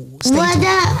Radio. Stay what tuned.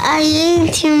 up? I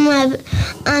listening to my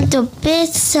Uncle Big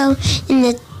Sale in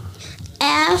the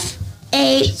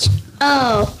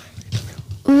FHO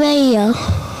Radio.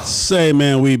 Say,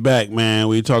 man, we back, man.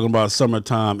 We talking about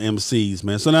summertime MCs,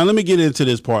 man. So now let me get into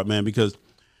this part, man, because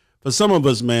for some of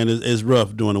us, man, it's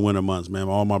rough during the winter months, man.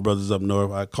 All my brothers up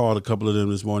north, I called a couple of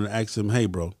them this morning and asked them, hey,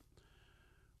 bro,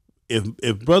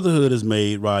 if brotherhood is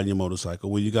made riding your motorcycle,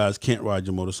 when you guys can't ride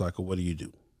your motorcycle, what do you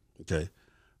do? Okay.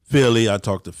 Philly, I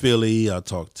talked to Philly. I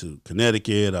talked to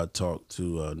Connecticut. I talked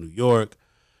to New York.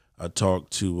 I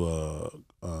talked to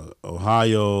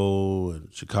Ohio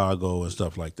and Chicago and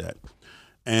stuff like that.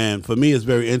 And for me, it's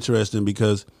very interesting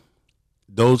because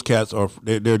those cats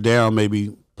they're down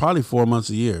probably 4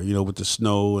 months a year, you know, with the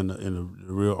snow and the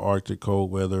real Arctic cold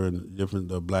weather and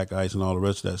the black ice and all the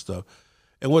rest of that stuff.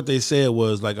 And what they said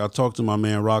was, like, I talked to my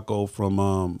man Rocco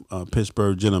from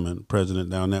Pittsburgh Gentleman, president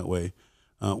down that way.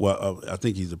 I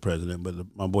think he's the president, but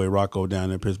my boy Rocco down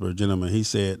there, Pittsburgh Gentleman, he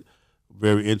said,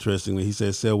 very interestingly, he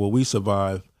said, well, we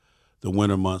survive the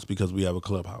winter months because we have a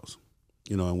clubhouse.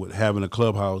 You know, and with having a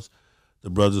clubhouse, the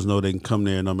brothers know they can come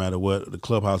there no matter what. The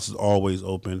clubhouse is always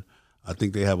open. I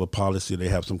think they have a policy. They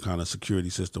have some kind of security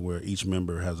system where each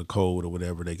member has a code or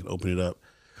whatever. They can open it up.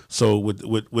 So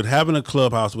with having a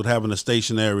clubhouse, with having a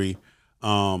stationary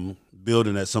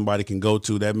building that somebody can go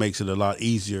to, that makes it a lot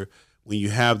easier when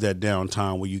you have that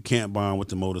downtime where you can't bond with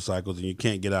the motorcycles and you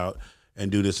can't get out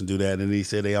and do this and do that. And he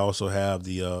said they also have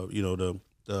the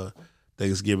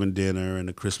Thanksgiving dinner and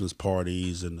the Christmas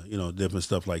parties and, you know, different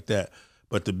stuff like that.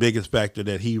 But the biggest factor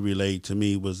that he relayed to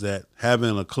me was that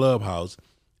having a clubhouse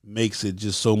makes it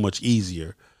just so much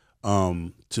easier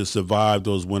to survive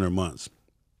those winter months.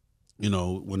 You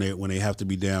know, when they have to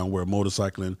be down where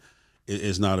motorcycling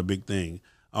is not a big thing.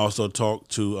 I also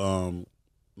talked to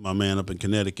my man up in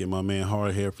Connecticut, my man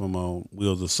Hardhair from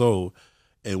Wheels of Soul,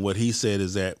 and what he said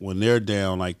is that when they're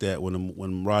down like that,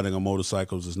 when riding on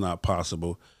motorcycles is not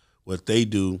possible, what they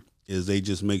do is they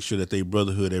just make sure that they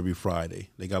brotherhood every Friday.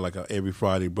 They got like a every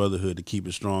Friday brotherhood to keep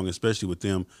it strong, especially with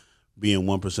them being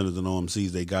 1% of the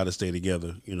OMCs. They got to stay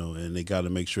together, you know, and they got to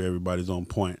make sure everybody's on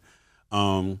point.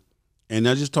 And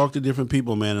I just talked to different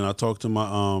people, man, and I talked to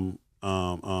my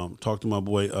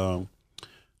boy, the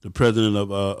president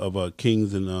of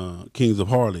Kings of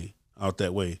Harley out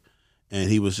that way, and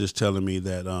he was just telling me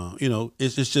that you know,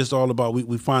 it's just all about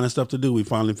we finding stuff to do. We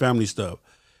finding family stuff.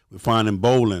 We're finding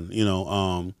bowling, you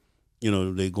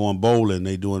know, they going bowling,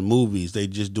 they doing movies, they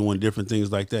just doing different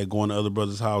things like that, going to other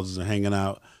brothers' houses and hanging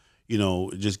out, you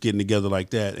know, just getting together like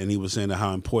that. And he was saying that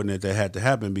how important that had to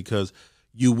happen because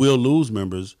you will lose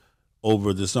members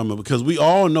over the summer because we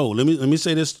all know, let me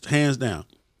say this hands down.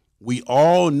 We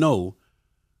all know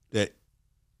that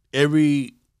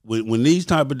when these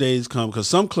type of days come, because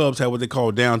some clubs have what they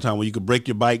call downtime where you could break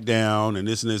your bike down and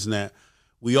this and this and that.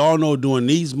 We all know during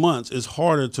these months it's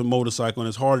harder to motorcycle and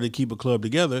it's harder to keep a club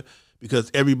together because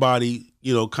everybody,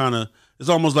 you know, kind of, it's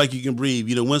almost like you can breathe.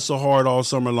 You done went so hard all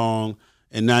summer long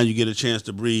and now you get a chance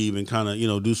to breathe and kind of, you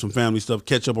know, do some family stuff,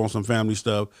 catch up on some family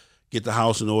stuff, get the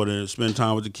house in order, spend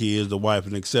time with the kids, the wife,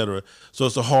 and et cetera. So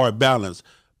it's a hard balance.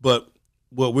 But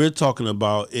what we're talking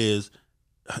about is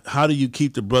how do you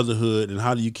keep the brotherhood and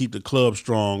how do you keep the club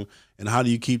strong and how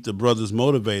do you keep the brothers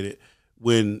motivated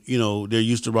when, you know, they're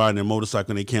used to riding their motorcycle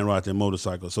and they can't ride their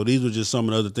motorcycle. So these were just some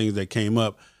of the other things that came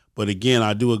up. But again,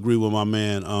 I do agree with my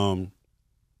man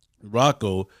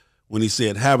Rocco when he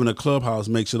said having a clubhouse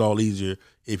makes it all easier.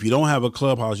 If you don't have a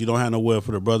clubhouse, you don't have nowhere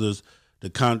for the brothers to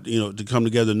come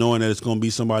together knowing that it's going to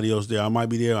be somebody else there. I might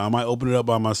be there. I might open it up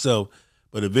by myself,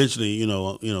 but eventually,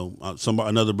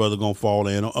 another brother going to fall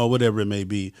in or whatever it may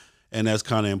be. And that's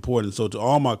kind of important. So to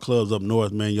all my clubs up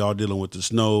north, man, y'all dealing with the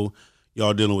snow,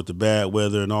 y'all dealing with the bad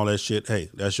weather and all that shit. Hey,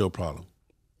 that's your problem.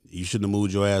 You shouldn't have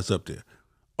moved your ass up there.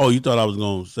 Oh, you thought I was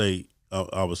going to say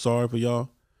I was sorry for y'all?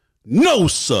 No,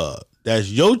 sir. That's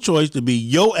your choice to be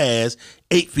your ass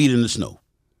 8 feet in the snow.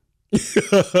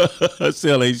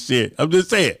 Sell ain't shit. I'm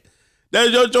just saying.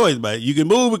 That's your choice, man. You can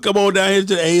move and come on down here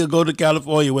to the A or go to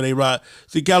California where they ride.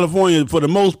 See, California, for the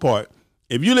most part,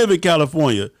 if you live in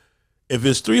California, if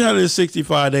it's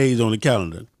 365 days on the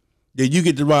calendar, then you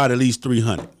get to ride at least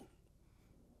 300.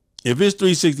 If it's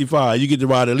 365, you get to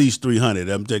ride at least 300.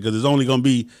 I'm telling you, because it's only going to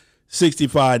be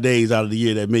 65 days out of the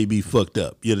year that may be fucked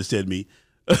up. You understand me?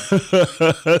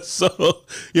 So,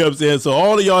 you know what I'm saying? So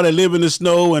all of y'all that live in the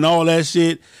snow and all that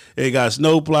shit, they got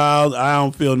snow plows. I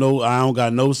don't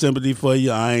got no sympathy for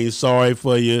you. I ain't sorry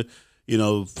for you. You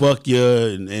know, fuck you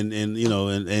and you know,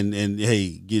 and hey,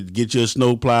 get your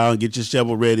snow plow and get your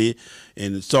shovel ready.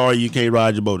 And sorry you can't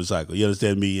ride your motorcycle. You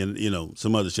understand me? And you know,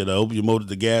 some other shit. I hope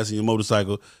the gas in your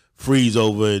motorcycle freeze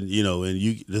over, and you know,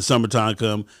 and the summertime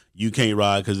come, you can't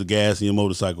ride because the gas in your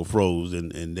motorcycle froze,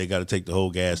 and they got to take the whole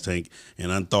gas tank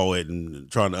and unthaw it, and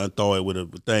trying to unthaw it with a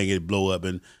thing, it blow up,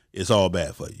 and it's all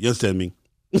bad for you. You understand me?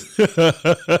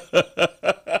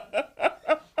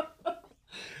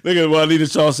 Look at Juanita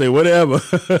Shaw say, whatever.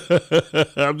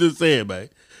 I'm just saying, man.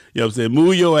 You know what I'm saying?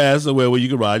 Move your ass somewhere where you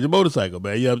can ride your motorcycle,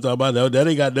 man. You know what I'm talking about? That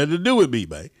ain't got nothing to do with me,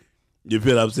 man. You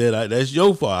feel what I'm saying? That's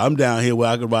your fault. I'm down here where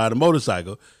I can ride a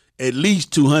motorcycle at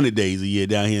least 200 days a year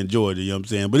down here in Georgia. You know what I'm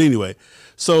saying? But anyway,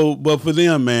 but for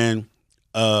them, man,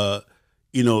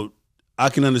 you know, I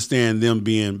can understand them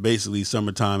being basically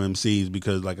summertime MCs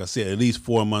because, like I said, at least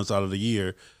 4 months out of the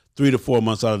year, 3 to 4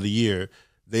 months out of the year,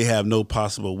 they have no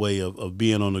possible way of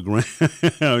being on the ground.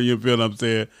 You feel what I'm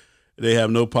saying? They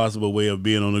have no possible way of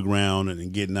being on the ground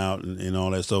and getting out and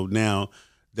all that. So now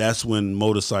that's when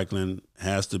motorcycling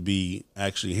has to be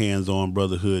actually hands-on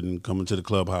brotherhood and coming to the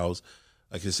clubhouse.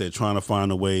 Like I said, trying to find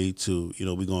a way to, you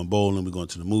know, we're going bowling, we're going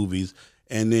to the movies.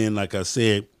 And then, like I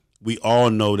said, we all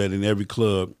know that in every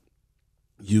club,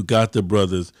 you got the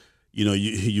brothers, you know,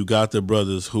 you got the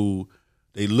brothers who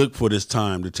they look for this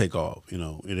time to take off, you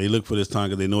know, and they look for this time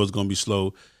because they know it's going to be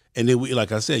slow. And then,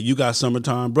 like I said, you got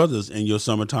summertime brothers and your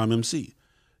summertime MC.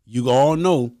 You all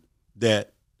know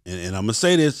that, and I'm going to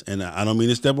say this, and I don't mean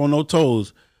to step on no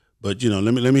toes, but, you know,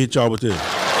 let me hit y'all with this.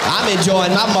 I'm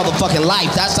enjoying my motherfucking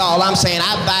life. That's all I'm saying.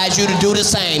 I advise you to do the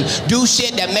same. Do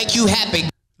shit that make you happy.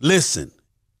 Listen,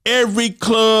 every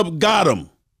club got them.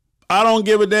 I don't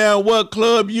give a damn what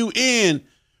club you in,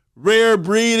 rare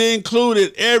breed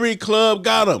included. Every club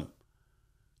got them.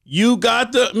 You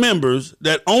got the members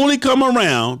that only come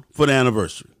around for the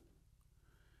anniversary.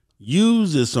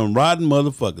 Yous is some rotten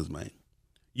motherfuckers, man.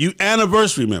 You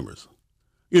anniversary members.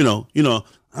 You know,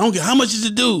 I don't care how much is the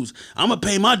dues. I'm going to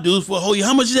pay my dues for a whole year.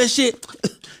 How much is that shit?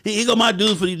 Here go my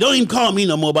dues for you. Don't even call me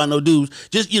no more about no dues.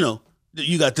 Just, you know,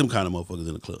 you got them kind of motherfuckers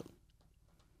in the club.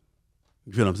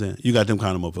 You feel what I'm saying? You got them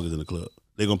kind of motherfuckers in the club.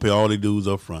 They're going to pay all their dues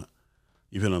up front.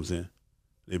 You feel what I'm saying?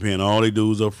 They're paying all their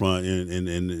dues up front, and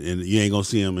you ain't going to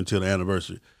see them until the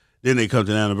anniversary. Then they come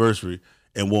to the anniversary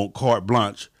and want carte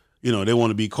blanche. You know, they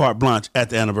want to be carte blanche at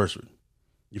the anniversary.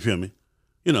 You feel me?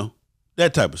 You know,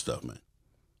 that type of stuff, man.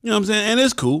 You know what I'm saying? And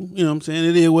it's cool. You know what I'm saying?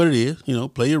 It is what it is. You know,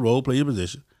 play your role, play your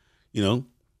position. You know,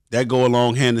 that go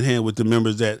along hand in hand with the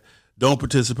members that don't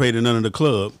participate in none of the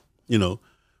club, you know.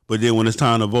 But then when it's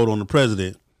time to vote on the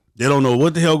president, they don't know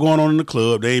what the hell going on in the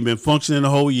club. They ain't been functioning the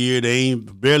whole year. They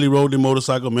ain't barely rode their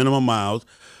motorcycle minimum miles.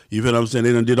 You feel what I'm saying?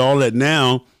 They done did all that.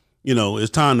 Now, you know,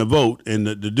 it's time to vote. And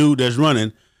the dude that's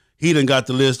running, he done got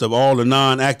the list of all the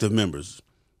non-active members.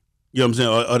 You know what I'm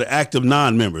saying? Or the active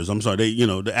non-members. I'm sorry,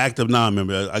 the active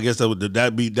non-members. I guess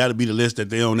that'd be the list that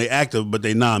they own. They active, but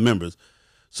they non-members.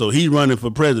 So he running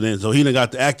for president. So he done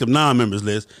got the active non-members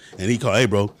list, and he called, hey,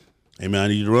 bro, hey, man, I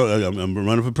need you to run. I'm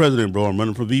running for president, bro. I'm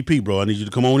running for VP, bro. I need you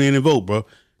to come on in and vote, bro.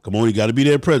 Come on, you got to be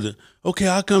there president. Okay,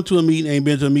 I'll come to a meeting. Ain't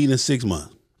been to a meeting in 6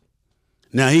 months.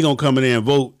 Now he going to come in there and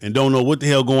vote and don't know what the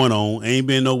hell going on. Ain't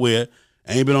been nowhere.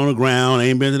 Ain't been on the ground.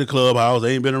 Ain't been to the clubhouse.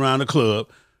 Ain't been around the club.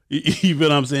 You feel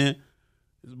what I'm saying?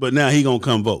 But now he gonna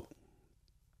come vote.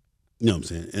 You know what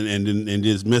I'm saying? And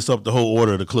just mess up the whole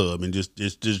order of the club and just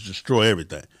destroy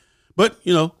everything. But,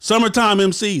 you know, summertime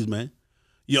MCs, man.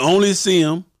 You only see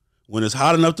them when it's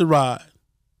hot enough to ride.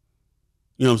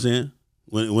 You know what I'm saying?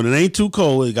 When it ain't too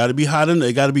cold, it gotta be hot enough.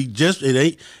 It gotta be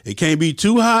it can't be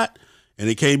too hot and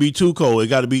it can't be too cold. It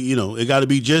gotta be, you know, it gotta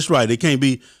be just right. It can't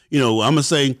be, you know, I'm gonna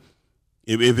say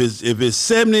if it's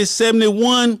 70,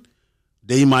 71,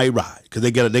 they might ride because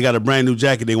they got a brand new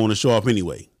jacket they want to show off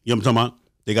anyway. You know what I'm talking about?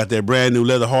 They got that brand new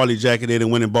leather Harley jacket they done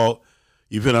went and bought.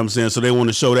 You feel what I'm saying? So they want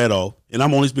to show that off. And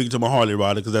I'm only speaking to my Harley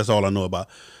rider because that's all I know about.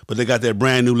 But they got that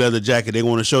brand new leather jacket. They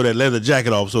want to show that leather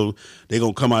jacket off. So they're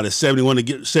going to come out at 71 to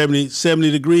get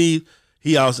 70 degrees.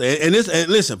 He also, and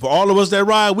listen, for all of us that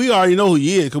ride, we already know who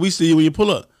he is because we see you when you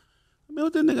pull up. I mean,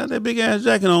 what this nigga got that big ass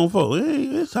jacket on for?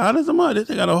 It's hot as a mud. This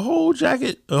nigga got a whole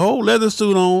jacket, a whole leather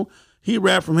suit on. He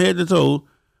wrapped from head to toe.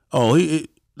 Oh,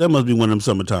 that must be one of them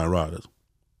summertime riders.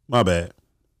 My bad.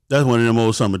 That's one of them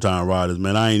old summertime riders,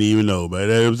 man. I ain't even know, man. You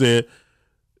know what I'm saying?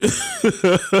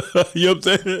 You know what I'm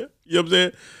saying? You know what I'm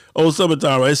saying? Old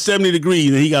summertime, right? It's 70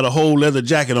 degrees, and he got a whole leather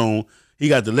jacket on. He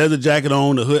got the leather jacket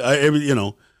on, the hood,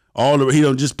 he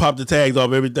don't just pop the tags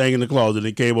off everything in the closet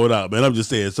and came on out, man. I'm just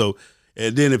saying. So,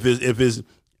 and then if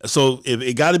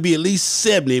it got to be at least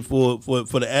 70 for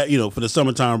the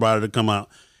summertime rider to come out,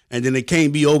 and then it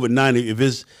can't be over 90. If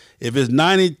it's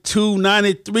 92,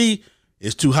 93,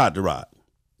 it's too hot to ride.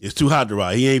 It's too hot to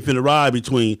ride. He ain't finna ride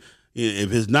between,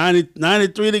 if it's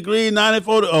 93 degrees,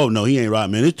 94, oh no, he ain't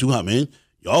riding, man. It's too hot, man.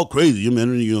 Y'all crazy,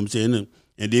 man. You know what I'm saying?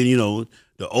 And then,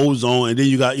 the ozone, and then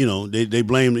you got, they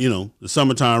blame, the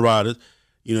summertime riders.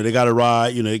 They got to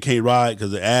ride, they can't ride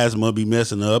because the asthma be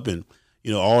messing up and,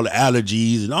 all the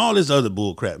allergies and all this other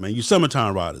bull crap, man. You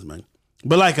summertime riders, man.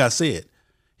 But like I said,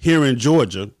 here in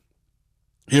Georgia,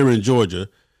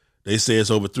 they say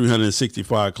it's over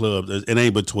 365 clubs. It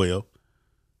ain't but 12.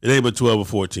 It ain't but 12 or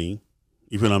 14.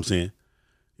 You feel what I'm saying?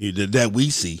 That we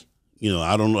see.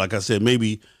 I don't know. Like I said,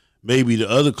 maybe the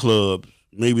other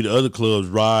clubs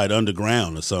ride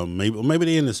underground or something. Maybe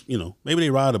they in this, maybe they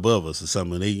ride above us or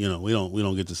something. And they, we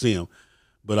don't get to see them.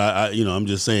 But I'm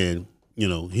just saying,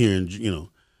 here in,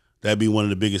 that'd be one of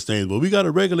the biggest things. But we got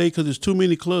to regulate because there's too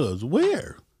many clubs.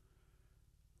 Where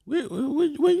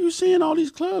you seeing all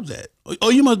these clubs at? Oh,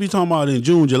 you must be talking about in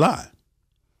June, July.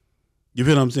 You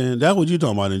feel what I'm saying? That's what you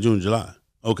talking about in June, July.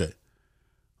 Okay.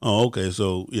 Oh, okay.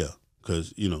 So yeah,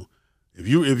 because if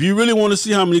you really want to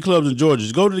see how many clubs in Georgia,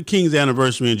 just go to the King's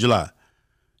anniversary in July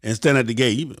and stand at the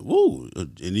gate.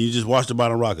 And you just watch the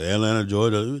bottom rocker, Atlanta,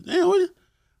 Georgia. Damn,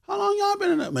 how long y'all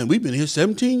been in that? Man, we've been here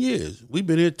 17 years. We've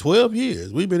been here 12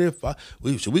 years. We've been here 5.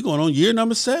 We going on year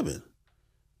number 7.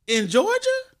 In Georgia?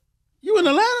 You in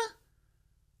Atlanta?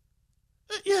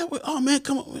 Yeah. Oh, man,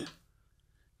 come on, man.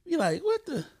 You like, what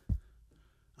the?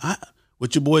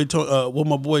 With your boy, with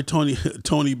my boy Tony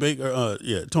Baker,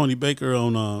 Tony Baker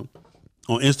on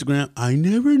Instagram. I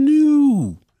never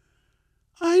knew.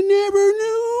 I'm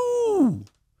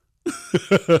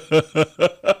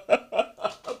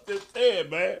just saying,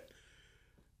 man.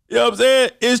 You know what I'm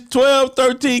saying? It's 12,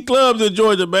 13 clubs in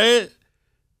Georgia, man.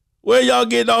 Where y'all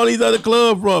getting all these other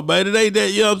clubs from, man? It ain't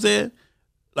that, you know what I'm saying?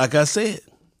 Like I said,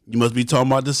 you must be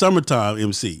talking about the summertime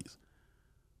MCs.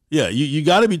 Yeah, you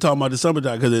got to be talking about the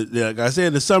summertime because, like I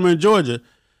said, the summer in Georgia,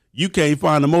 you can't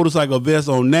find a motorcycle vest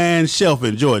on Nan Shelf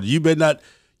in Georgia. You better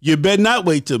not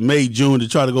wait till May, June to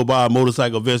try to go buy a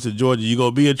motorcycle vest in Georgia. You're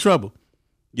going to be in trouble.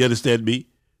 You understand me?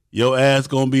 Your ass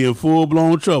going to be in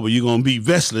full-blown trouble. You're going to be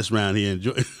vestless around here in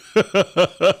Georgia.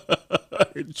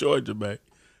 In Georgia, man.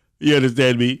 You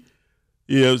understand me?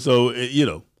 Yeah, so,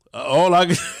 all I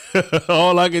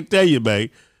can tell you, man,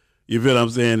 you feel what I'm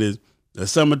saying, is the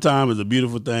summertime is a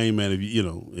beautiful thing, man.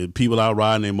 If people out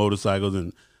riding their motorcycles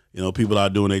and, people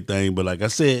out doing their thing. But like I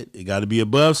said, it got to be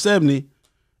above 70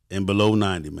 and below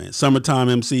 90, man. Summertime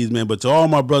MCs, man. But to all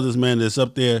my brothers, man, that's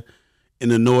up there in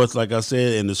the north, like I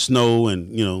said, in the snow, and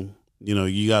you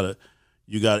gotta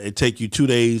it take you 2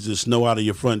 days to snow out of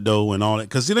your front door and all that.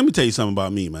 Cause see, let me tell you something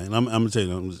about me, man. I'm gonna tell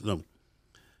you something.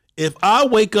 If I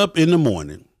wake up in the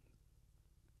morning,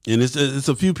 and it's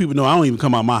a few people know I don't even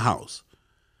come out my house.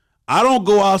 I don't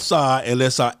go outside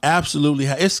unless I absolutely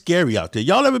it's scary out there.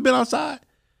 Y'all ever been outside?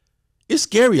 It's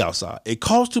scary outside. It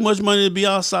costs too much money to be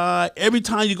outside. Every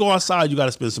time you go outside, you got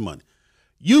to spend some money.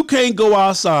 You can't go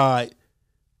outside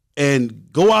and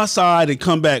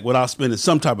come back without spending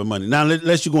some type of money. Now,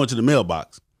 unless you go into the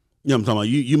mailbox. You know what I'm talking about?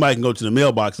 You might can go to the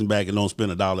mailbox and back and don't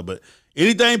spend $1, but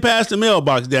anything past the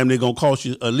mailbox, damn, they're going to cost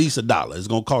you at least $1. It's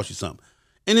going to cost you something.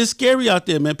 And it's scary out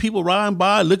there, man. People riding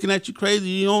by, looking at you crazy.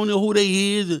 You don't know who they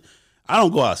is. I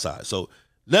don't go outside. So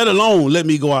let alone let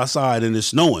me go outside and it's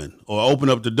snowing, or open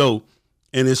up the door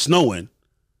and it's snowing.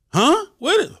 Huh?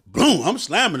 Boom, I'm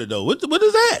slamming the door. What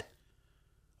is that?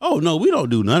 Oh, no, we don't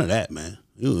do none of that, man.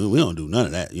 We don't do none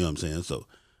of that. You know what I'm saying? So,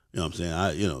 you know what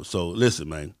I'm saying? So listen,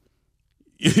 man.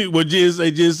 What Jen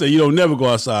say, you don't never go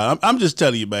outside. I'm just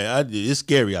telling you, man, it's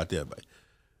scary out there, man.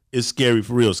 It's scary,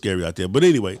 for real scary out there. But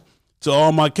anyway, to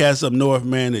all my cats up north,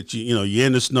 man, that you're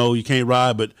in the snow, you can't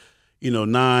ride, but 8,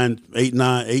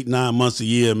 9 months a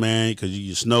year, man, because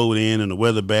you snowed in and the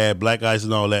weather bad, black ice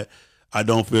and all that. I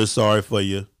don't feel sorry for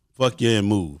you. Fuck you and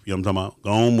move. You know what I'm talking about? Go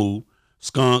on, move.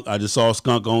 Skunk, I just saw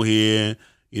Skunk on here.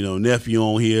 Nephew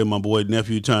on here, my boy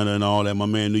Nephew Turner and all that. My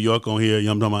man New York on here. You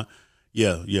know what I'm talking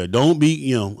about? Yeah. Don't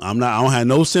be, I don't have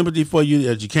no sympathy for you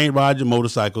that you can't ride your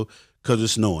motorcycle because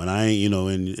it's snowing. I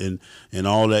ain't, and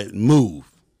all that.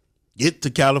 Move. Get to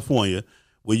California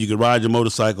where you can ride your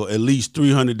motorcycle at least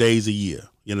 300 days a year.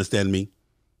 You understand me?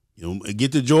 You know,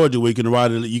 get to Georgia where you can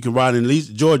ride in at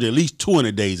least Georgia at least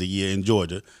 200 days a year in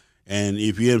Georgia. And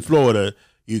if you're in Florida,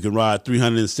 you can ride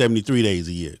 373 days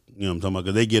a year. You know what I'm talking about?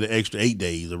 Because they get an extra 8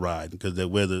 days of riding because the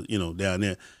weather, down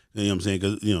there. You know what I'm saying?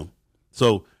 Because,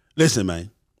 So, listen,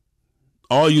 man.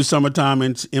 All you summertime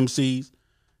MCs,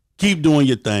 keep doing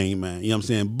your thing, man. You know what I'm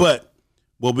saying? But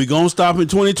what we going to stop in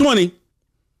 2020,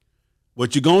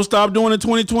 what you're going to stop doing in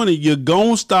 2020, you're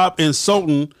going to stop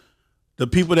insulting the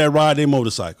people that ride their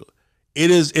motorcycle.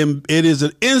 It is an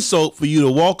insult for you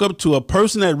to walk up to a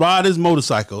person that ride his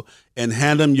motorcycle and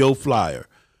hand them your flyer.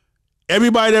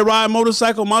 Everybody that ride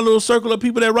motorcycle, my little circle of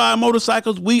people that ride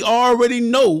motorcycles, we already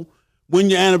know when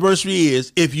your anniversary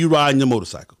is if you riding your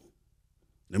motorcycle.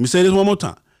 Let me say this one more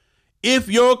time. If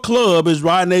your club is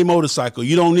riding a motorcycle,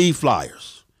 you don't need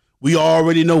flyers. We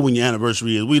already know when your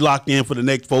anniversary is. We locked in for the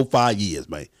next 4-5 years,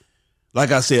 man.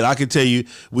 Like I said, I can tell you,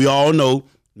 we all know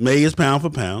May is pound for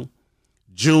pound.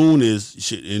 June is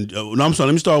shit. I'm sorry.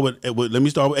 Let me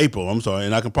start with April. I'm sorry,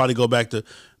 and I can probably go back to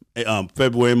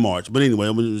February and March. But anyway,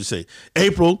 I'm going to say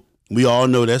April. We all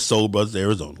know that's Soul Brothers,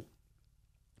 Arizona.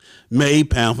 May,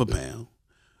 pound for pound.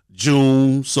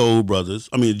 June, Soul Brothers.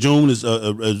 June is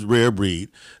a rare breed.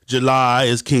 July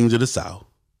is Kings of the South.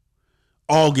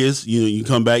 August, you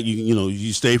come back.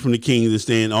 You stay from the Kings and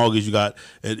stay in August. You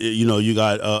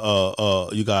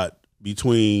got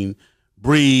between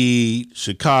Breed,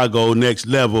 Chicago, Next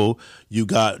Level. You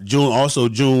got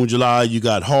June, July. You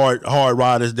got hard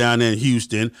riders down there in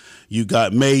Houston. You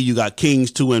got May. You got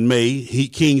Kings 2 in May.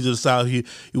 Kings of the South.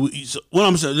 What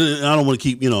I'm saying, I don't want to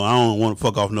keep. I don't want to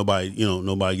fuck off nobody.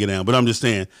 Nobody get down. But I'm just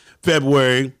saying,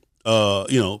 February.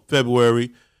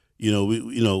 February.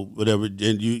 Whatever.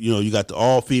 And you got the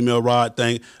all female ride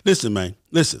thing. Listen, man.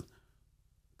 Listen.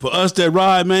 For us that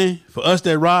ride, man.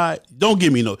 Don't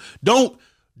give me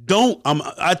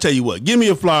I tell you what, give me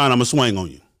a flyer and I'm going to swing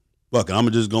on you. Fuck it,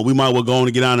 we might as well go on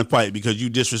and get out and fight because you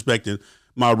disrespecting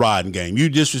my riding game. You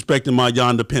disrespecting my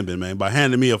yonder pimping, man, by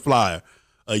handing me a flyer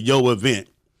of your event.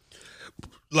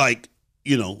 Like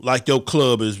your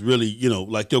club is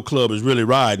really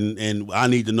riding, and I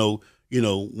need to know,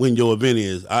 when your event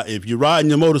is. If you're riding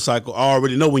your motorcycle, I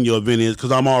already know when your event is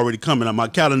because I'm already coming. My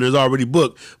calendar is already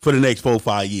booked for the next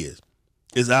 4-5 years.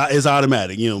 It's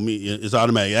automatic, it's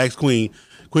automatic. Ask Queen,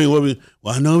 well,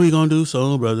 I know we're going to do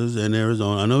Soul Brothers in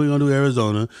Arizona. I know we're going to do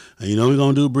Arizona. And we're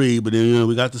going to do Breed. But then,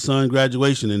 we got the son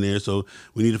graduation in there. So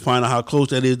we need to find out how close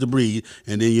that is to Breed.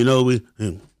 And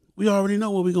then, we already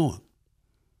know where we're going.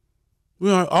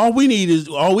 All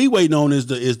we waiting on is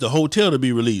the hotel to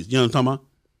be released. You know what I'm talking about?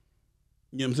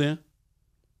 You know what I'm saying?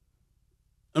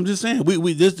 I'm just saying.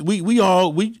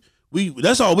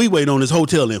 That's all we wait on is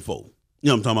hotel info. You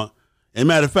know what I'm talking about? And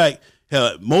matter of fact,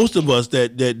 most of us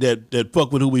that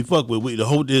fuck with who we fuck with, the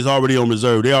hotel is already on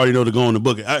reserve. They already know to go on the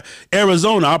book.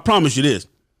 Arizona, I promise you this.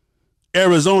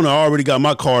 Arizona already got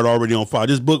my card already on file.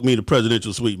 Just book me the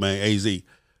presidential suite, man, AZ. You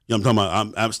know what I'm talking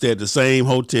about? I'm staying at the same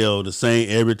hotel, the same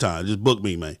every time. Just book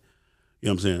me, man. You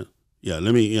know what I'm saying? Yeah,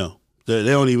 let me, they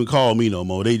don't even call me no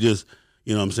more. They just,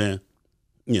 you know what I'm saying?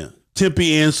 Yeah.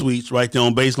 Tempe Inn Suites right there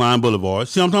on Baseline Boulevard.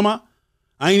 See what I'm talking about?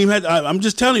 I'm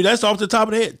just telling you, that's off the top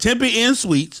of the head. Tempe Inn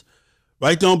Suites,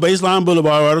 right there on Baseline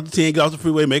Boulevard, right off the 10, get off the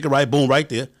freeway, make it right, boom, right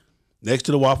there, next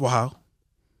to the Waffle House.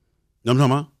 You know what I'm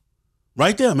talking about?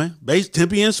 Right there, man.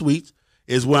 Tempe Inn Suites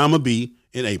is where I'm going to be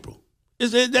in April.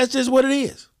 That's just what it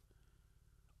is.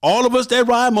 All of us that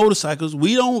ride motorcycles,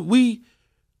 the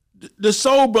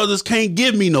Soul Brothers can't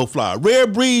give me no flyer. Rare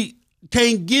Breed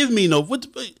can't give me no,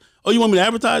 you want me to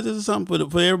advertise this or something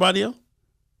for everybody else?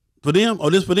 For them? Or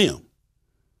this for them?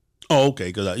 Oh,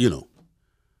 okay, because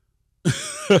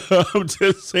I'm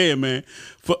just saying, man,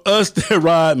 for us that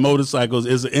ride motorcycles,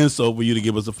 it's an insult for you to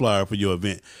give us a flyer for your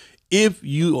event. If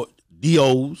you,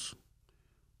 DOs,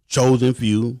 Chosen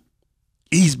Few,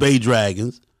 East Bay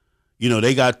Dragons,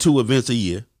 they got 2 events a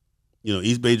year.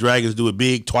 East Bay Dragons do it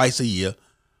big twice a year.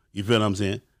 You feel what I'm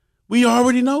saying? We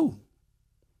already know.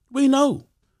 We know.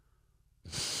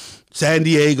 San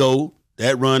Diego,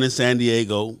 that run in San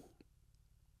Diego.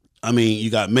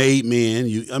 You got Made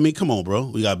Men. Come on, bro.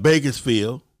 We got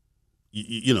Bakersfield.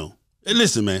 Hey,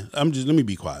 listen, man. let me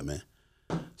be quiet, man.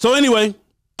 So anyway,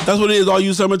 that's what it is. All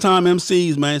you summertime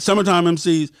MCs, man. Summertime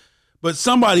MCs. But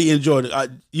somebody enjoyed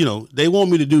it. They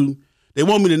want me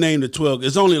to name the 12.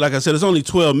 It's only, like I said, it's only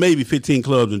 12, maybe 15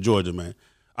 clubs in Georgia, man.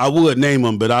 I would name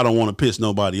them, but I don't want to piss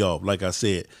nobody off, like I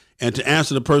said. And to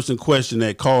answer the person question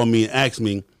that called me and asked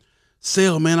me,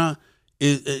 Sale, man,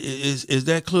 is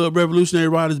that club Revolutionary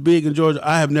Riders big in Georgia?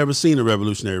 I have never seen a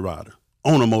Revolutionary Rider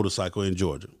on a motorcycle in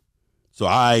Georgia. So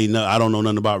I don't know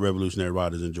nothing about Revolutionary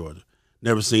Riders in Georgia.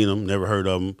 Never seen them, never heard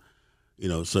of them. You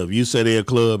know, so if you say they're a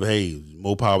club, hey,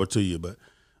 more power to you. But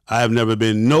I have never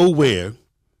been nowhere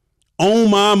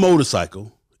on my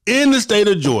motorcycle in the state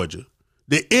of Georgia,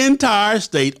 the entire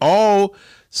state, all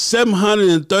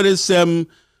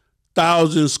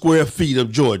 737,000 square feet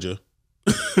of Georgia.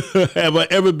 Have I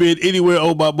ever been anywhere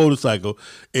on my motorcycle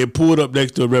and pulled up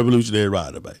next to a Revolutionary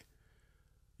Rider, man?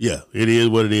 Yeah, it is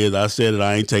what it is. I said it.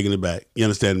 I ain't taking it back. You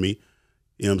understand me?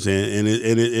 You know what I'm saying? And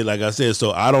it like I said,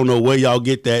 so I don't know where y'all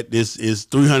get that. This is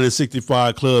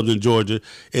 365 clubs in Georgia.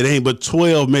 It ain't but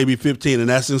 12, maybe 15, and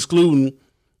that's excluding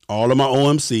all of my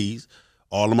OMCs,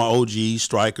 all of my OGs,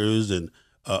 strikers, and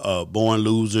born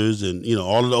losers, and you know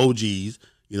all of the OGs.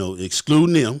 You know,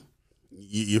 excluding them.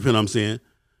 You feel what I'm saying?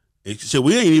 So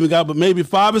we ain't even got but maybe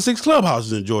 5 or 6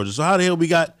 clubhouses in Georgia. So how the hell we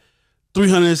got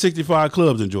 365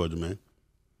 clubs in Georgia, man?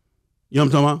 You know what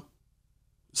I'm talking about?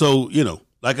 So, you know,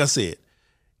 like I said,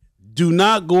 do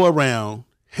not go around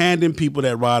handing people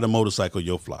that ride a motorcycle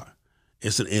your flyer.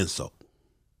 It's an insult.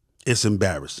 It's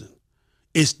embarrassing.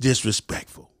 It's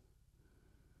disrespectful.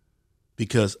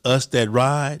 Because us that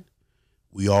ride,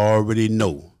 we already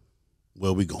know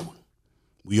where we going.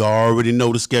 We already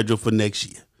know the schedule for next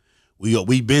year.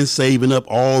 We've been saving up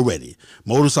already.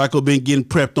 Motorcycle been getting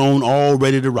prepped on, all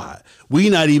ready to ride. We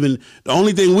not even, the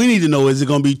only thing we need to know is it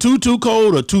going to be too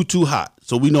cold or too hot.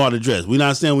 So we know how to dress. We're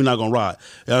not saying we're not going to ride.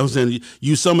 You know what I'm saying?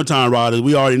 You summertime riders,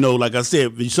 we already know, like I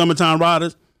said, you summertime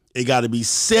riders, it got to be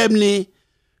 70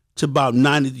 to about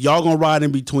 90. Y'all going to ride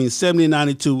in between 70 and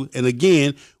 92. And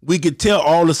again, we could tell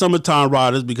all the summertime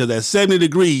riders because at 70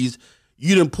 degrees,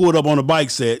 you done pulled up on a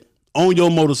bike set on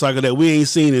your motorcycle that we ain't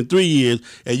seen in 3 years,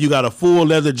 and you got a full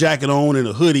leather jacket on and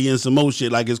a hoodie and some more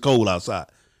shit like it's cold outside.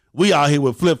 We out here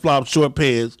with flip-flops, short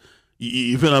pants,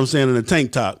 you feel what I'm saying, in a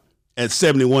tank top at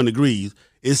 71 degrees.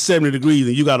 It's 70 degrees,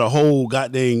 and you got a whole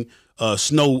goddamn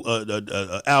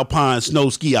alpine snow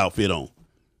ski outfit on,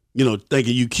 you know,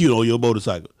 thinking you cute on your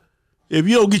motorcycle. If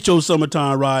you don't get your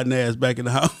summertime riding ass back in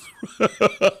the house,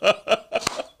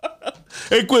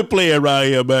 hey, quit playing around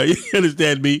here, man. You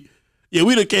understand me? Yeah,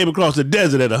 we done came across the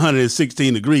desert at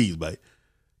 116 degrees, man.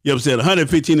 You know what I'm saying?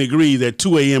 115 degrees at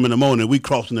 2 a.m. in the morning, we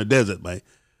crossing the desert, man.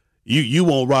 You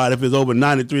won't ride if it's over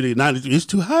 93 to 93. It's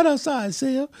too hot outside,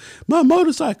 Sam. My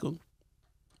motorcycle.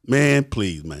 Man,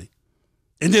 please, man.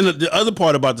 And then the other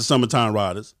part about the summertime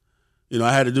riders, you know,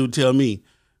 I had a dude tell me,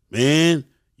 man,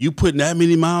 you putting that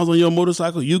many miles on your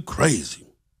motorcycle, you crazy.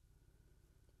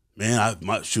 Man,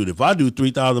 shoot, if I do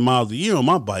 3,000 miles a year on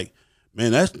my bike,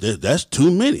 man, that's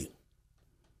too many.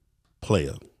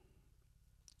 Player.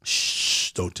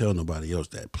 Shh, don't tell nobody else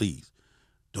that, please.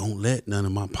 Don't let none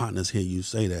of my partners hear you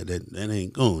say that. That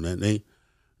ain't going. That ain't,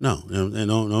 no,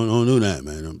 don't do that,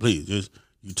 man. Please, just,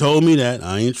 you told me that.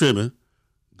 I ain't tripping.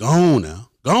 Go on now.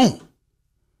 Go on.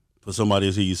 For somebody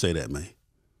else hear you say that, man.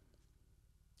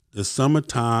 The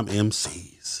summertime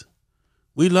MCs.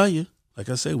 We love you. Like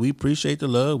I said, we appreciate the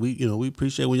love. We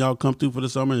appreciate when y'all come through for the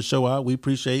summer and show out. We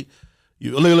appreciate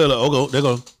you. Look. Oh, there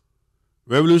go.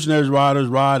 Revolutionary Riders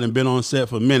ride and been on set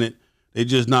for a minute. They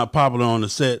just not popular on the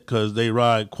set because they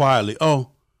ride quietly. Oh,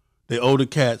 they older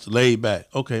cats, laid back.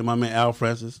 Okay, my man Al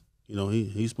Francis, you know,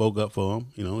 he spoke up for him.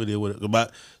 You know, he did what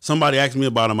about. Somebody asked me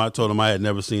about him. I told him I had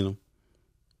never seen him.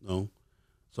 No.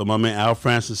 So my man Al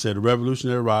Francis said the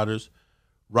Revolutionary Riders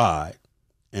ride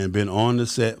and been on the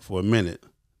set for a minute.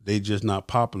 They just not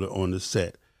popular on the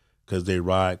set because they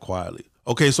ride quietly.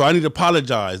 Okay, so I need to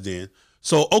apologize then.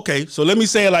 So, okay, so let me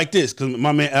say it like this, because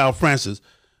my man Al Francis,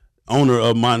 owner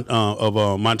of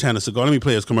Montana Cigar. Let me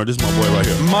play his commercial. This is my boy right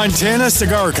here. Montana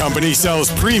Cigar Company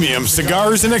sells premium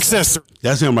cigars and accessories.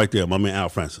 That's him right there, my man Al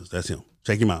Francis. That's him.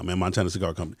 Check him out, man. Montana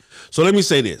Cigar Company. So let me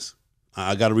say this.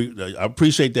 I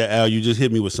appreciate that, Al. You just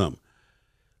hit me with something.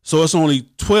 So it's only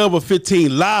 12 or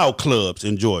 15 loud clubs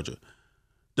in Georgia.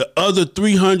 The other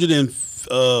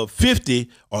 350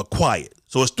 are quiet.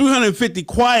 So it's 350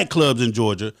 quiet clubs in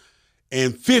Georgia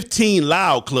and 15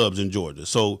 loud clubs in Georgia.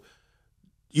 So,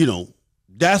 you know,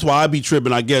 that's why I be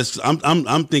tripping, I guess.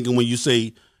 I'm thinking when you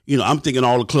say, you know, I'm thinking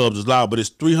all the clubs is loud, but it's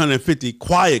 350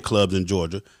 quiet clubs in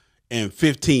Georgia and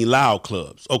 15 loud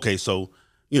clubs. Okay, so,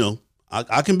 you know,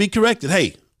 I can be corrected.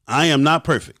 Hey, I am not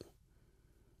perfect.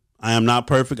 I am not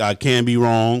perfect. I can be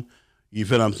wrong. You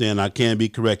feel what I'm saying? I can be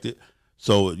corrected.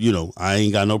 So, you know, I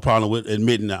ain't got no problem with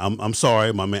admitting that. I'm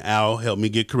sorry. My man Al helped me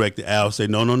get corrected. Al said,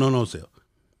 no, Sal.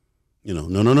 You know,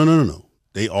 no.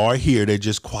 They are here. They're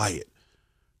just quiet.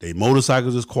 They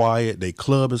motorcycles is quiet. They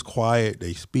club is quiet.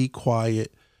 They speak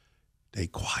quiet. They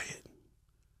quiet.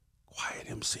 Quiet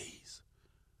MCs.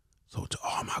 So to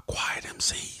all my quiet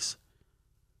MCs,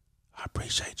 I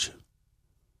appreciate you.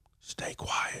 Stay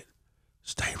quiet.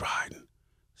 Stay riding.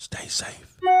 Stay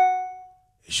safe.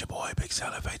 It's your boy, Big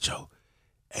Cell FHO,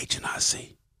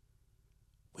 HNIC.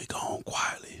 We go home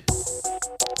quietly.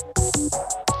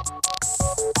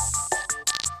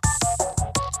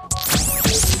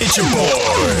 It's your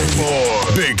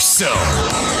boy, Big Cell,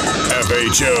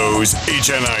 FHO's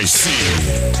HNIC.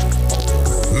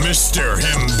 Mr.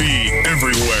 Him Be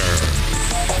Everywhere.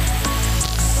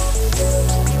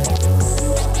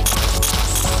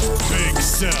 Big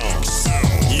Cell,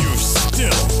 you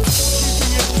still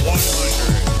keeping it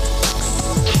 100.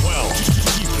 Well,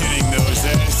 keep hitting those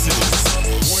asses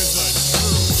with the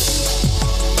truth.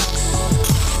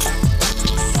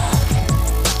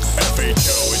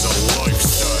 FHO is a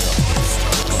lifestyle,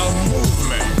 a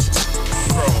movement,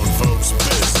 grown folks'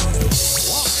 business.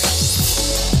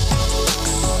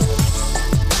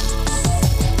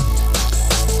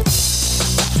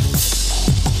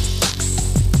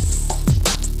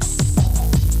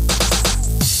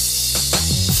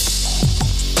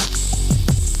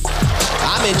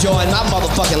 I'm enjoying my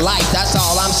motherfucking life. That's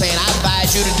all I'm saying. I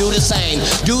advise you to do the same.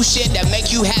 Do shit that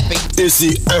make you happy. It's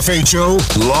the FHO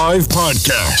Live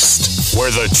Podcast,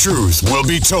 where the truth will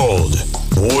be told.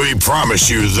 We promise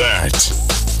you that.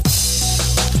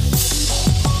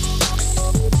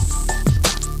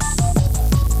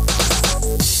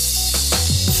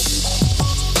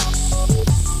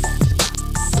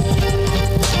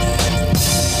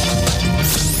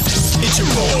 It's your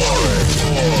boy,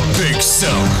 Big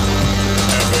Cell,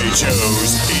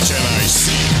 FHO's HNIC.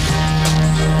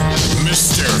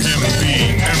 Mr. Him Be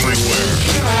Everywhere.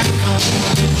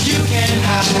 You can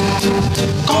have.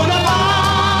 Gonna